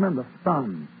Benjamin, the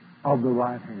son of the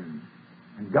right hand.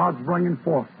 And God's bringing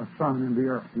forth a son in the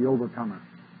earth, the overcomer.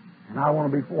 And I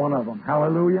want to be one of them.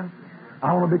 Hallelujah.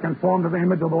 I want to be conformed to the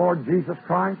image of the Lord Jesus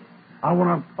Christ. I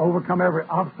want to overcome every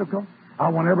obstacle. I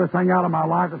want everything out of my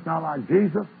life that's not like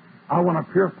Jesus. I want a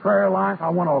pure prayer life. I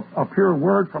want a pure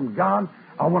word from God.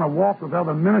 I want to walk with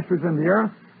other ministries in the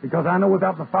earth, because I know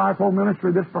without the fivefold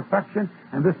ministry, this perfection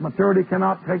and this maturity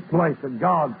cannot take place that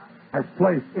God has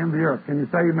placed in the earth. Can you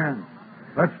say amen?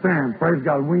 Let's stand. Praise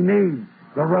God. We need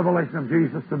the revelation of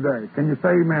Jesus today. Can you say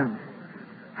amen?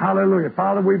 Hallelujah.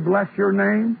 Father, we bless your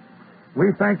name.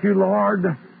 We thank you, Lord,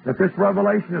 that this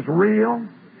revelation is real.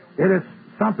 It is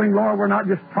something, Lord, we're not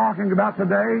just talking about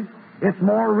today. It's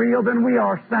more real than we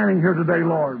are standing here today,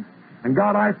 Lord. And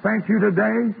God, I thank you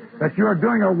today that you are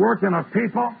doing a work in a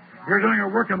people. You're doing a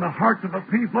work in the hearts of a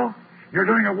people. You're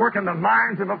doing a work in the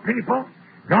minds of a people.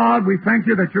 God, we thank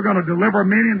you that you're going to deliver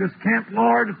many in this camp,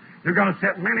 Lord. You're going to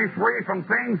set many free from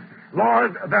things,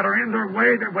 Lord, that are in their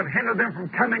way that would hinder them from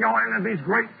coming on into these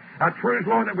great truths,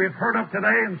 Lord, that we've heard of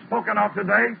today and spoken of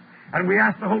today. And we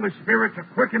ask the Holy Spirit to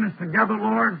quicken us together,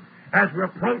 Lord, as we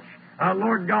approach,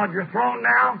 Lord God, your throne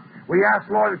now. We ask,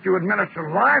 Lord, that you would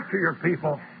minister life to your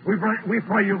people. We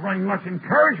pray you bring much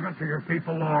encouragement to your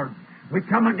people, Lord. We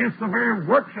come against the very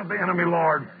works of the enemy,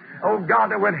 Lord. Oh,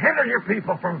 God, that would hinder your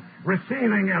people from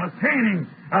receiving and attaining,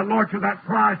 Lord, to that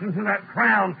prize and to that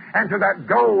crown and to that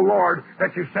goal, Lord,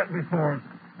 that you set before us.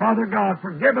 Father God,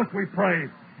 forgive us, we pray,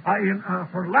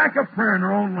 for lack of prayer in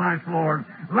our own lives, Lord,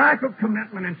 lack of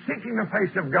commitment in seeking the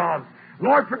face of God.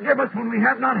 Lord, forgive us when we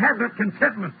have not had that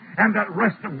contentment and that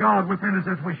rest of God within us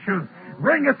as we should.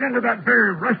 Bring us into that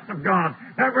very rest of God,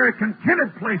 that very contented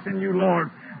place in you,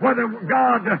 Lord. Whether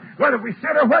we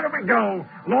sit or whether we go,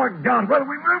 Lord God, whether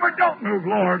we move or don't move,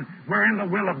 Lord, we're in the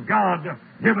will of God.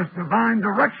 Give us divine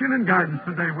direction and guidance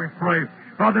today, we pray.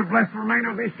 Father, bless the remainder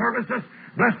of these services.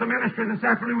 Bless the ministry this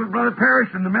afternoon with Brother Parrish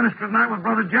and the ministry tonight with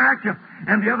Brother Jack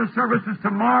and the other services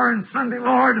tomorrow and Sunday,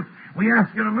 Lord. We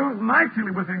ask you to move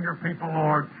mightily within your people,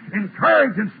 Lord.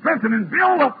 Encourage and strengthen and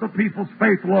build up the people's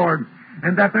faith, Lord,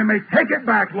 and that they may take it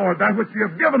back, Lord, that which you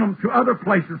have given them to other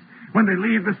places when they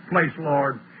leave this place,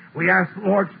 Lord. We ask,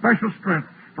 Lord, special strength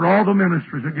for all the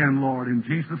ministries again, Lord, in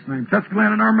Jesus' name. Touch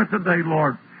Glenn and Irma today,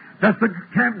 Lord. Touch the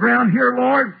campground here,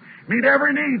 Lord. Meet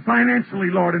every need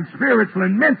financially, Lord, and spiritually,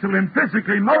 and mentally, and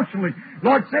physically, emotionally.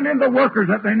 Lord, send in the workers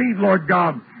that they need, Lord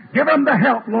God. Give them the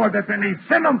help, Lord, that they need.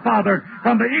 Send them, Father,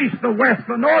 from the east, the west,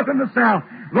 the north, and the south.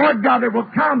 Lord God, that will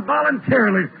come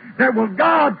voluntarily. That will,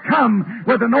 God, come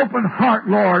with an open heart,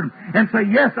 Lord, and say,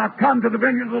 yes, I've come to the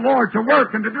vineyard of the Lord to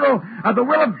work and to do the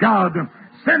will of God.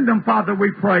 Send them, Father,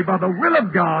 we pray, by the will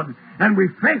of God. And we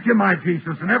thank you, my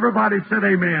Jesus. And everybody said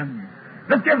amen.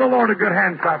 Let's give the Lord a good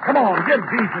hand clap. Come on, give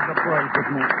Jesus a praise this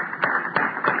morning.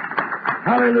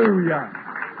 Hallelujah.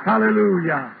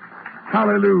 Hallelujah.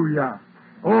 Hallelujah.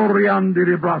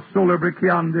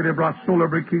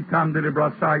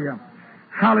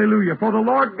 Hallelujah. For the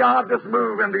Lord God does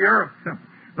move in the earth.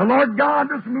 The Lord God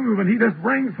does move, and He does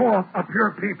bring forth a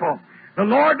pure people. The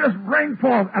Lord does bring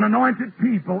forth an anointed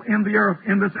people in the earth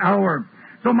in this hour.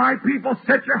 So my people,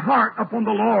 set your heart upon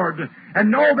the Lord and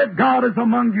know that God is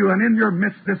among you and in your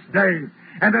midst this day.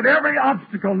 And that every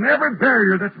obstacle and every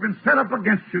barrier that's been set up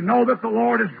against you, know that the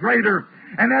Lord is greater.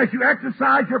 And as you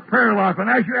exercise your prayer life and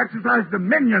as you exercise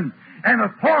dominion and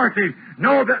authority,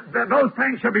 know that those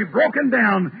things shall be broken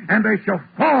down and they shall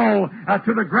fall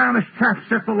to the ground as chaff,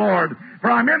 saith the Lord.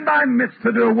 For I'm in thy midst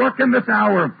to do a work in this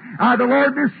hour. I, the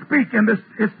Lord, do speak in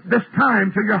this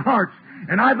time to your hearts.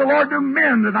 And I, the Lord, do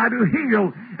mend, and I do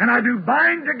heal, and I do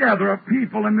bind together a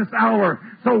people in this hour.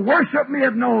 So worship me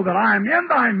and know that I am in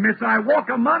thy midst. I walk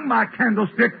among my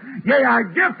candlestick. Yea, I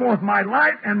give forth my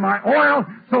light and my oil.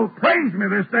 So praise me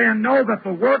this day and know that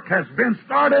the work has been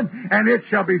started and it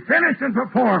shall be finished and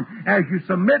performed as you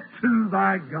submit to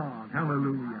thy God.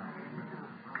 Hallelujah.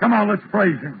 Come on, let's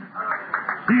praise Him.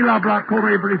 Sila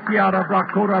brakore brisiara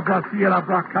brakora brasiera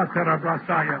brakatera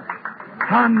brasaya.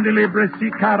 Handili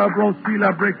brisikara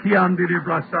brosila brikiandili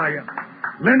brasaya.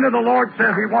 Linda, the Lord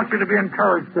says He wants you to be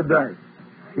encouraged today.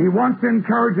 He wants to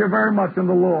encourage you very much in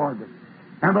the Lord.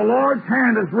 And the Lord's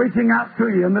hand is reaching out to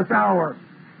you in this hour.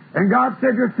 And God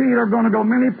said your feet are going to go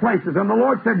many places. And the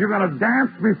Lord said you're going to dance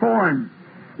before Him.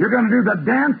 You're going to do the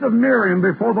dance of Miriam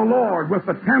before the Lord with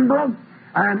the timbrel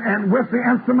and with the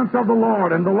instruments of the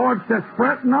Lord. And the Lord says,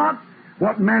 fret not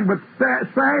what men would say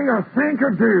or think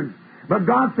or do. But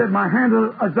God said, my hand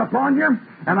is upon you,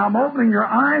 and I'm opening your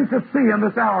eyes to see in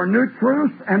this hour new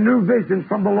truths and new visions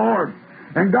from the Lord.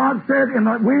 And God said, in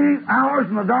the wee hours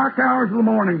and the dark hours of the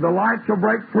morning, the light shall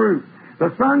break through.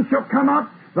 The sun shall come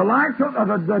up, the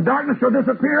darkness shall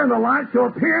disappear, and the light shall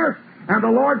appear. And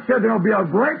the Lord said there will be a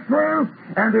breakthrough,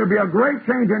 and there will be a great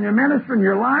change in your ministry and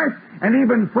your life, and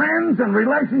even friends and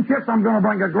relationships. I'm going to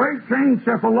bring a great change,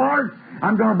 saith the Lord.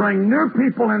 I'm going to bring new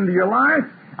people into your life.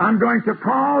 I'm going to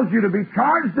cause you to be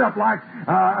charged up like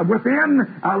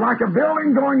like a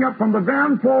building going up from the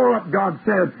ground floor up, God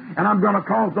said. And I'm going to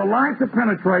cause the light to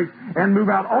penetrate and move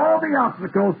out all the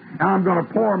obstacles, and I'm going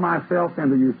to pour myself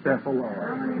into you, saith the Lord.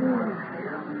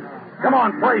 Come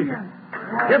on, praise Him.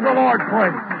 Give the Lord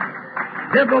praise.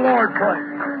 Give the Lord praise.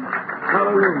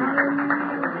 Hallelujah.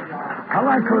 I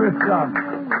like for this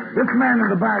man in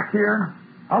the back here.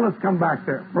 Let's come back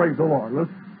there. Praise the Lord. Let's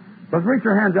reach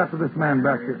your hands out to this man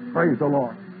back here. Praise the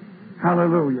Lord.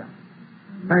 Hallelujah.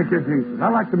 Thank you, Jesus.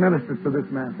 I'd like to minister to this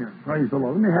man here. Praise the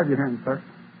Lord. Let me have your hand, sir.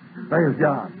 Praise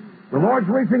God. The Lord's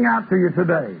reaching out to you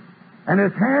today, and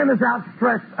His hand is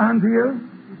outstretched unto you.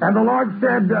 And the Lord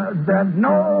said that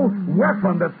no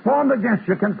weapon that's formed against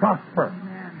you can prosper.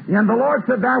 And the Lord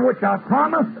said, that which I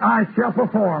promised, I shall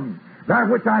perform. That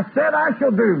which I said, I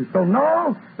shall do. So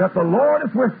know that the Lord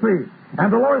is with thee. And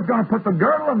the Lord is going to put the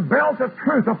girdle and belt of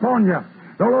truth upon you.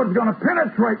 The Lord is going to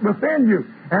penetrate within you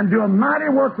and do a mighty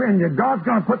work in you. God's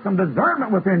going to put some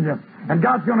discernment within you. And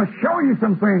God's going to show you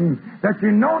some things that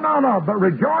you know not of. But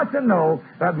rejoice and know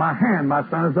that my hand, my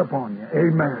son, is upon you.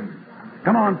 Amen.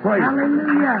 Come on, praise Him.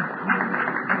 Hallelujah.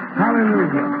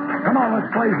 Hallelujah. Come on, let's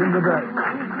praise Him today.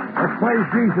 Let's praise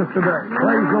Jesus today.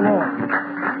 Praise the Lord.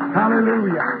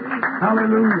 Hallelujah.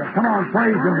 Hallelujah. Come on,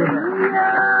 praise Him today.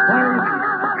 Praise.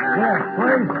 Yes,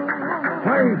 praise Him.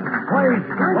 Praise Him. Praise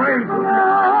Him. Praise Him.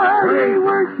 We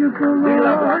worship the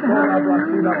Lord.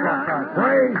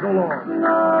 Praise the Lord.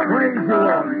 Praise the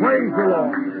Lord. Praise the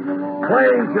Lord.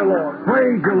 Praise the Lord.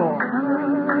 Praise the Lord.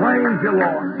 Praise the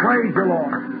Lord. Praise the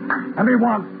Lord. And we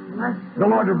want the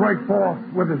Lord to break forth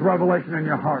with His revelation in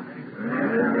your heart.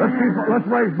 Let's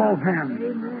raise both hands.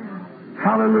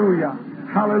 Hallelujah.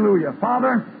 Hallelujah.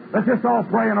 Father, let's just all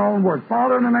pray in our own words.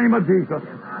 Father, in the name of Jesus,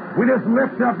 we just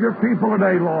lift up your people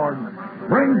today, Lord.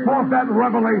 Bring forth that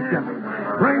revelation.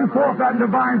 Bring forth that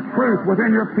divine truth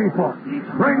within your people.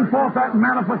 Bring forth that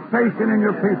manifestation in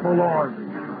your people, Lord.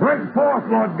 Break forth,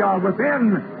 Lord God,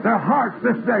 within their hearts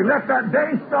this day. Let that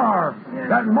day star,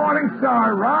 that morning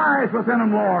star rise within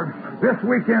them, Lord, this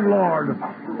weekend, Lord.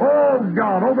 Oh,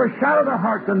 God, overshadow their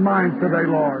hearts and minds today,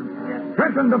 Lord.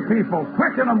 Strengthen the people.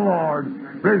 Quicken them, Lord.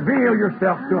 Reveal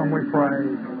yourself to them, we pray.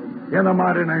 In the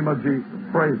mighty name of Jesus.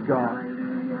 Praise God.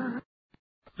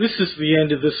 This is the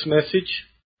end of this message.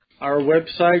 Our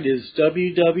website is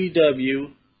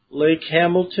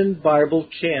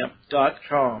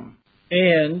www.lakehamiltonbiblecamp.com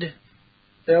and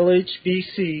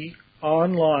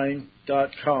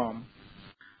lhbconline.com.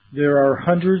 There are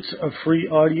hundreds of free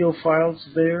audio files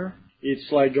there.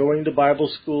 It's like going to Bible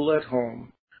school at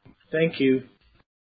home. Thank you.